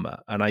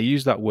trauma, and I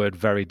use that word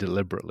very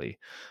deliberately,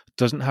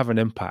 doesn't have an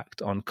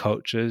impact on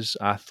coaches,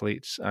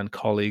 athletes, and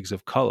colleagues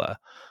of color,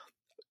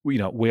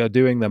 we are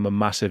doing them a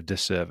massive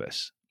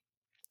disservice.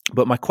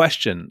 But my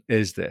question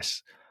is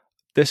this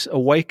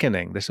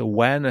awakening, this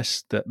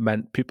awareness that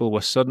meant people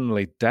were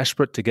suddenly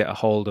desperate to get a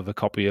hold of a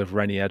copy of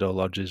Reni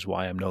Eddo-Lodge's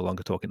Why I'm No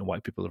Longer Talking to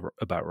White People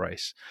About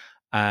Race,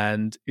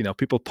 and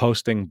people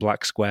posting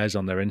black squares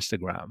on their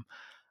Instagram.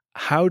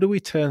 How do we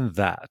turn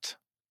that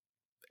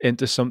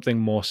into something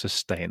more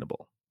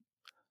sustainable?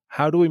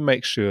 How do we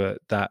make sure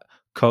that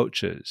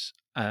coaches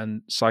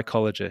and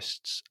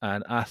psychologists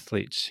and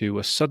athletes who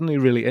are suddenly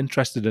really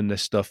interested in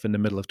this stuff in the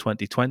middle of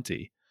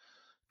 2020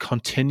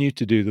 continue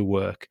to do the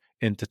work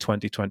into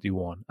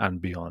 2021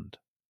 and beyond?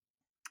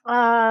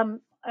 I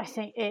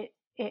think it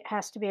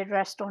has to be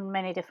addressed on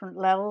many different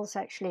levels,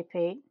 actually,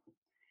 Pete.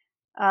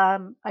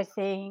 I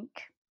think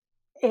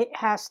it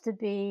has to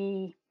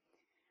be,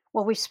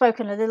 well, we've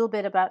spoken a little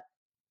bit about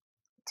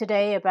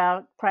today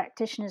about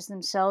practitioners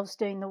themselves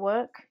doing the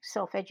work,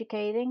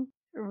 self-educating,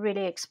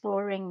 really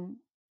exploring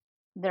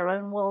their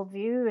own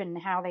worldview and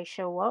how they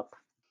show up.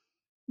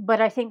 But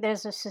I think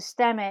there's a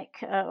systemic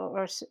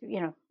a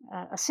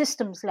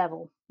systems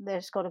level.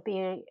 There's got to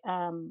be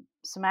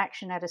some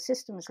action at a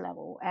systems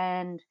level.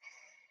 And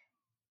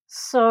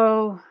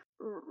so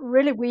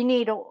really we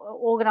need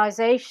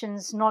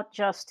organizations not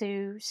just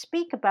to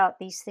speak about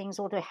these things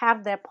or to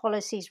have their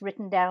policies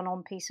written down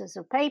on pieces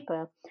of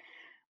paper,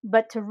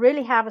 but to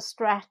really have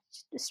a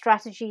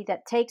strategy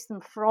that takes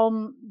them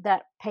from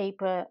that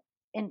paper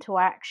into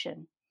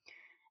action.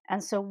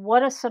 And so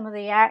what are some of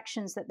the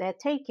actions that they're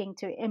taking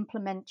to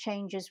implement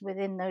changes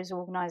within those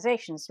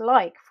organizations?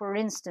 Like, for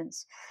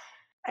instance,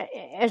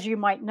 as you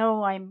might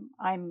know,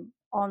 I'm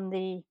on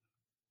the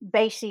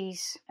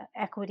BASES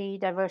Equity,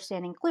 Diversity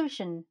and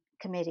Inclusion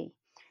Committee.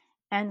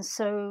 And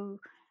so,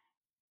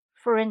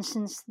 for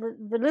instance,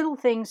 the little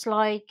things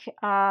like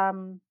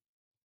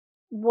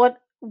what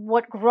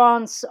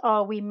grants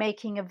are we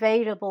making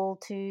available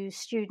to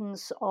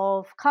students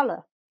of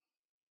color?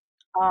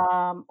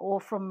 Or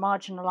from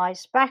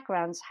marginalized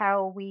backgrounds,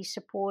 how are we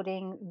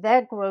supporting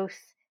their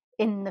growth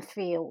in the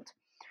field?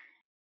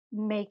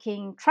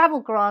 Making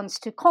travel grants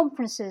to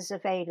conferences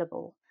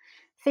available,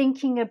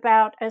 thinking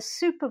about as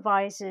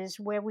supervisors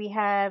where we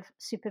have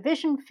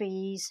supervision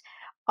fees,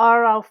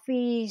 are our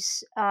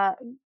fees,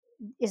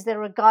 is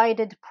there a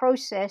guided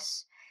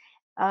process,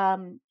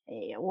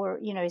 or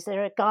is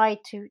there a guide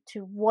to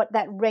what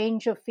that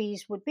range of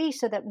fees would be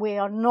so that we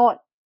are not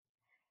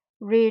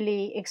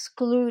really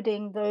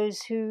excluding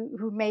those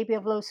who may be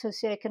of low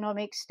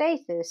socioeconomic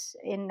status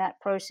in that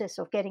process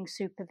of getting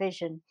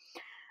supervision.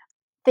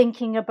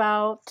 Thinking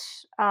about,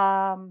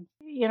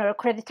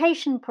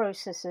 accreditation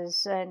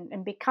processes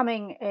and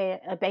becoming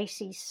a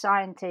BASES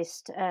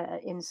scientist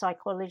in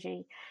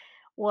psychology.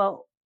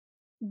 Well,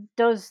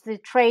 does the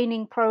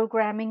training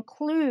program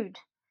include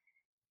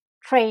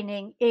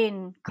training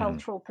in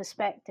cultural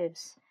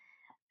perspectives?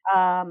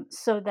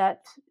 So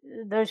that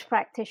those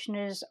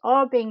practitioners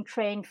are being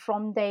trained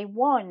from day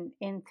one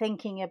in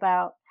thinking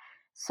about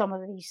some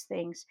of these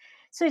things.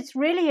 So it's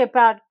really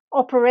about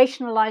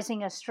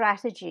operationalizing a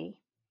strategy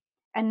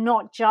and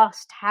not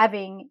just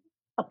having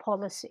a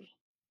policy,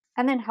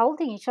 and then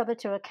holding each other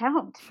to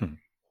account.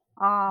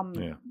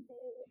 Yeah.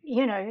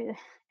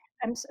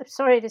 I'm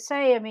sorry to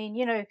say,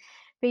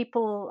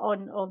 people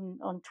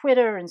on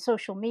Twitter and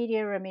social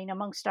media,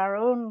 amongst our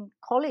own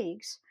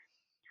colleagues,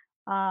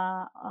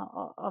 are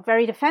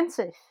very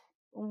defensive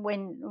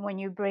when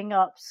you bring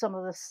up some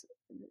of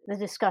the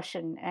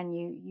discussion and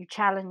you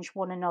challenge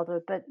one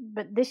another. But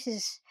this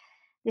is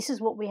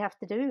what we have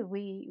to do.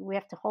 We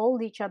have to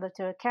hold each other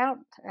to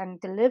account and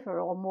deliver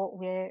on what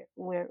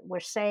we're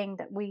saying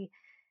that we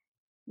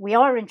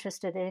are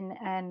interested in,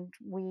 and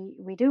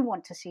we do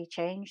want to see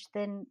change.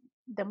 Then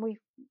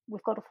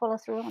we've got to follow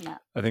through on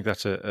that. I think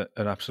that's an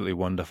absolutely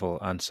wonderful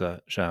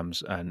answer,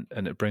 Shams, and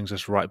it brings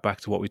us right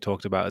back to what we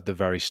talked about at the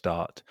very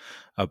start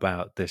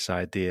about this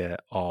idea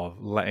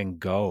of letting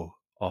go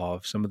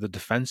of some of the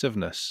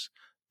defensiveness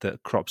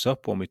that crops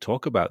up when we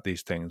talk about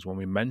these things, when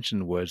we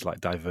mention words like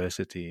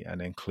diversity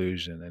and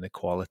inclusion and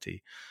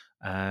equality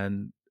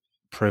and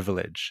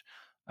privilege.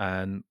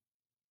 And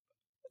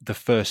the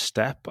first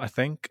step, I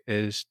think,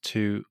 is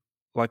to,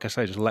 like I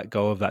say, just let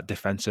go of that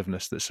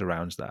defensiveness that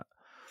surrounds that.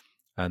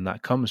 And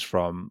that comes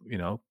from,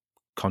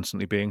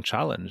 constantly being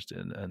challenged,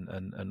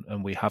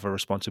 and we have a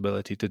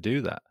responsibility to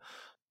do that.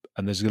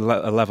 And there's a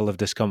level of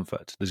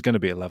discomfort. There's going to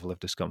be a level of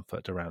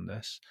discomfort around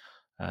this.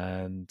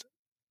 And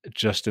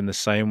just in the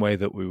same way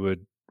that we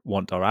would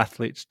want our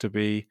athletes to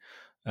be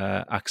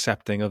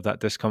accepting of that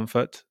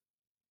discomfort,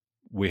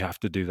 we have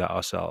to do that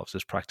ourselves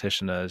as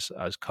practitioners,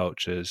 as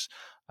coaches,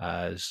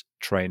 as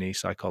trainee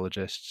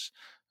psychologists.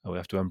 We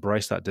have to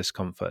embrace that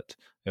discomfort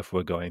if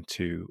we're going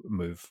to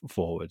move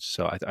forward.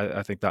 So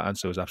I think that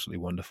answer was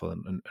absolutely wonderful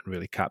and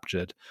really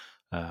captured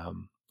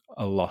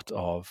a lot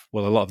of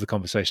the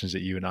conversations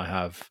that you and I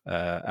have,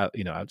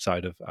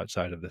 outside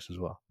of this as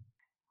well.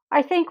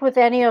 I think with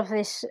any of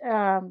this,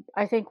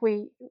 I think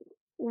we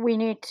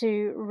need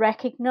to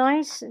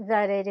recognize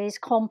that it is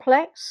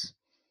complex.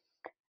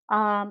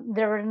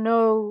 There are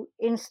no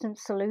instant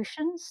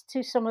solutions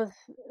to some of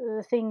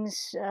the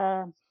things,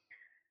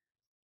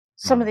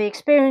 some of the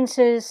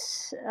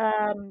experiences,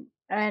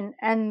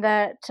 and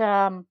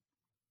that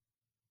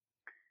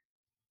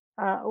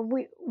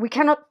we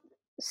cannot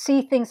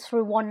see things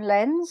through one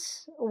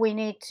lens. We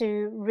need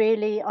to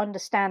really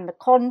understand the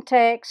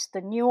context, the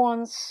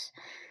nuance,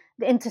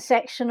 the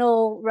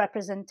intersectional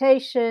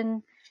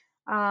representation,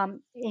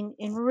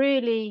 in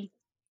really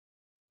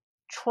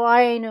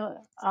trying to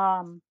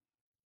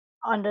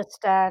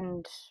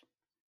understand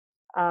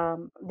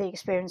the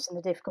experience and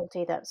the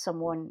difficulty that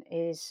someone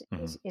is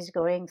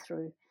going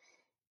through.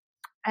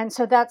 And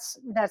so that's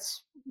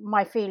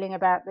my feeling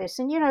about this.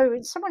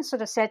 And someone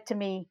sort of said to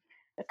me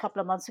a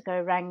couple of months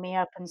ago, rang me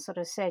up and sort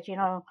of said,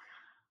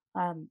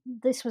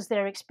 this was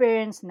their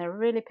experience, and they're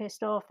really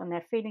pissed off, and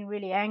they're feeling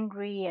really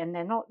angry, and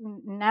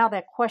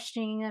they're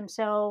questioning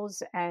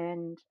themselves,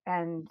 and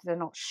they're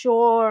not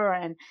sure,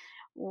 and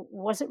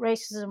was it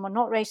racism or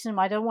not racism?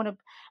 I don't want to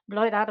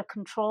blow it out of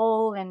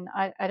control, and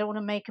I don't want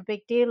to make a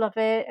big deal of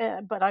it,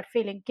 but I'm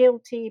feeling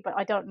guilty, but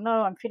I don't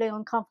know, I'm feeling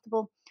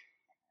uncomfortable.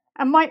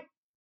 And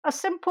a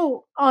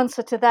simple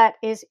answer to that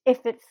is,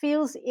 if it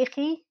feels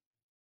icky,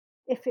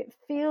 if it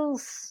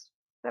feels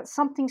that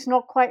something's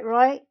not quite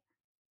right,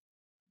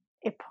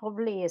 it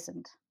probably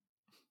isn't.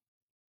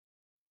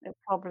 It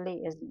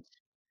probably isn't.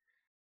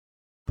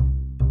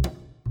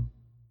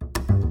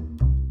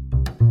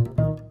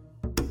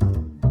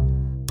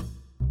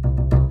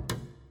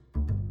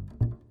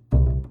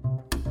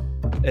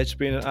 It's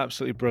been an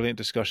absolutely brilliant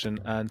discussion,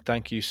 and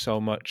thank you so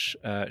much,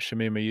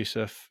 Shamima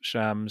Yusuf,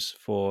 Shams,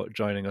 for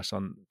joining us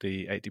on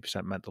the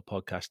 80% Mental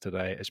podcast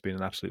today. It's been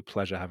an absolute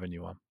pleasure having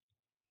you on.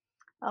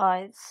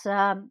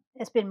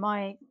 It's been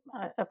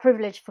a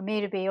privilege for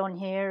me to be on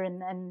here,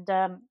 and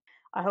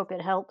I hope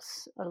it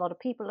helps a lot of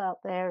people out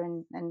there,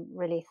 and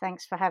really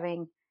thanks for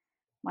having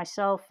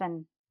myself,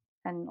 and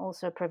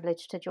also a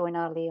privilege to join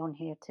Ali on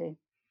here too.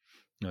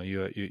 No,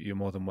 you're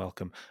more than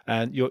welcome.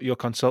 And your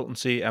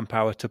consultancy,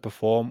 Empower to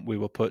Perform, we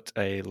will put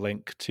a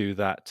link to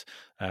that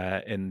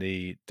in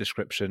the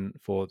description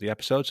for the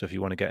episode. So if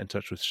you want to get in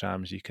touch with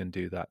Shams, you can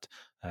do that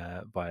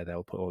via there.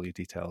 We'll put all your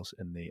details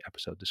in the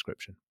episode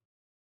description.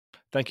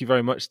 Thank you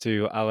very much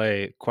to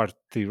Ale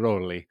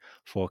Quartiroli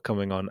for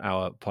coming on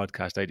our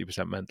podcast,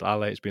 80% Mental.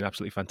 Ale, it's been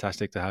absolutely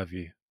fantastic to have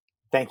you.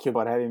 Thank you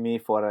for having me,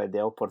 for the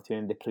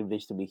opportunity, the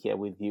privilege to be here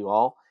with you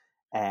all,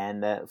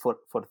 and for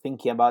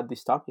thinking about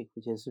this topic,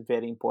 which is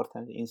very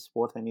important in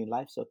sport and in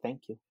life. So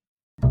thank you.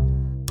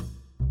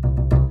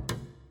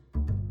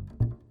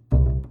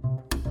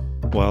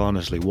 Well,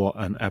 honestly, what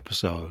an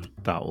episode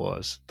that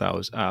was. That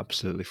was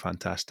absolutely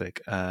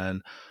fantastic.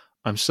 And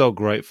I'm so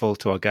grateful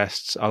to our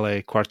guests,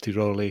 Ale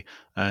Quartiroli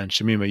and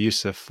Shamima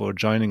Yusuf, for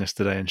joining us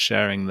today and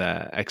sharing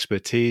their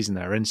expertise and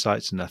their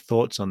insights and their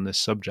thoughts on this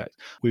subject.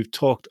 We've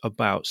talked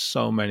about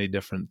so many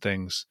different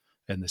things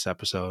in this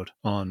episode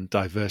on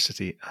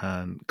diversity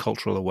and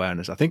cultural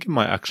awareness. I think it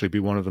might actually be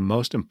one of the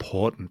most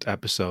important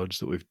episodes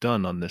that we've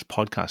done on this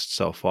podcast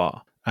so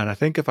far. And I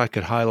think if I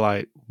could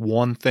highlight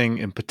one thing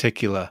in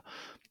particular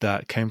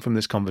that came from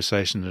this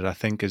conversation that I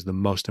think is the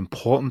most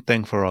important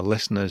thing for our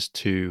listeners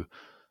to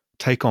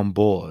take on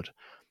board,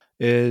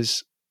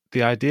 is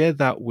the idea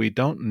that we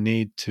don't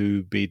need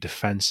to be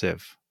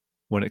defensive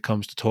when it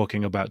comes to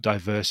talking about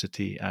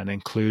diversity and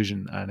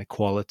inclusion and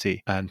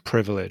equality and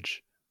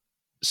privilege.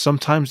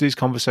 Sometimes these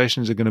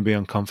conversations are going to be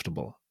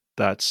uncomfortable.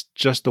 That's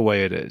just the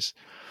way it is.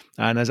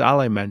 And as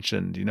Ale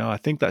mentioned, I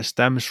think that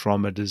stems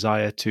from a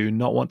desire to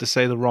not want to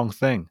say the wrong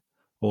thing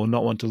or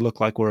not want to look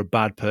like we're a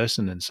bad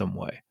person in some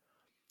way.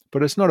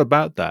 But it's not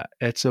about that.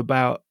 It's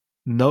about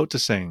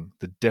noticing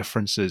the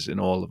differences in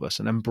all of us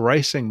and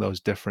embracing those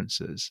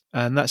differences.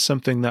 And that's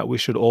something that we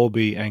should all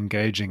be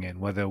engaging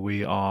in, whether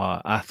we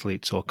are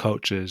athletes or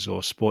coaches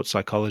or sports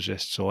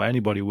psychologists or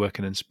anybody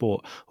working in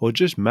sport or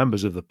just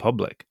members of the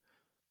public.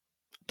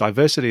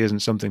 Diversity isn't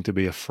something to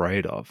be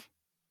afraid of.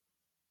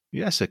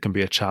 Yes, it can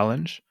be a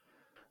challenge,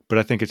 but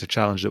I think it's a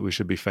challenge that we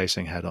should be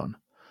facing head on.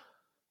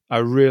 I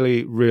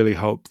really, really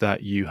hope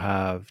that you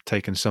have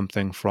taken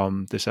something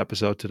from this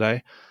episode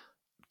today.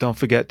 Don't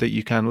forget that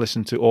you can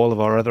listen to all of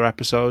our other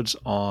episodes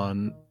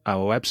on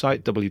our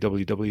website,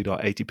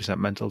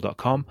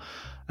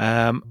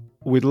 www.80percentmental.com.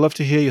 We'd love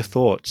to hear your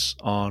thoughts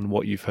on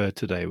what you've heard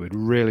today. We'd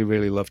really,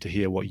 really love to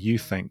hear what you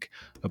think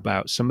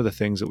about some of the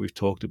things that we've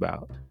talked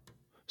about.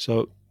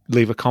 So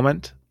leave a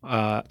comment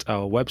at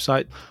our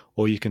website,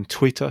 or you can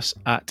tweet us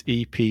at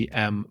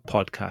EPM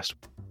Podcast.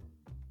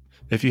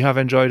 If you have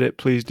enjoyed it,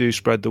 please do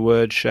spread the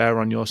word, share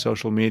on your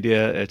social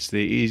media. It's the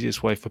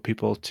easiest way for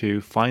people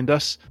to find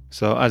us.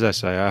 So as I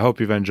say, I hope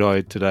you've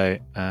enjoyed today,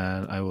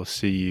 and I will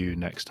see you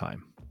next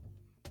time.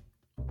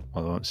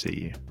 Well, I won't see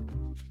you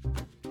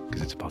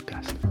because it's a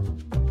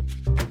podcast.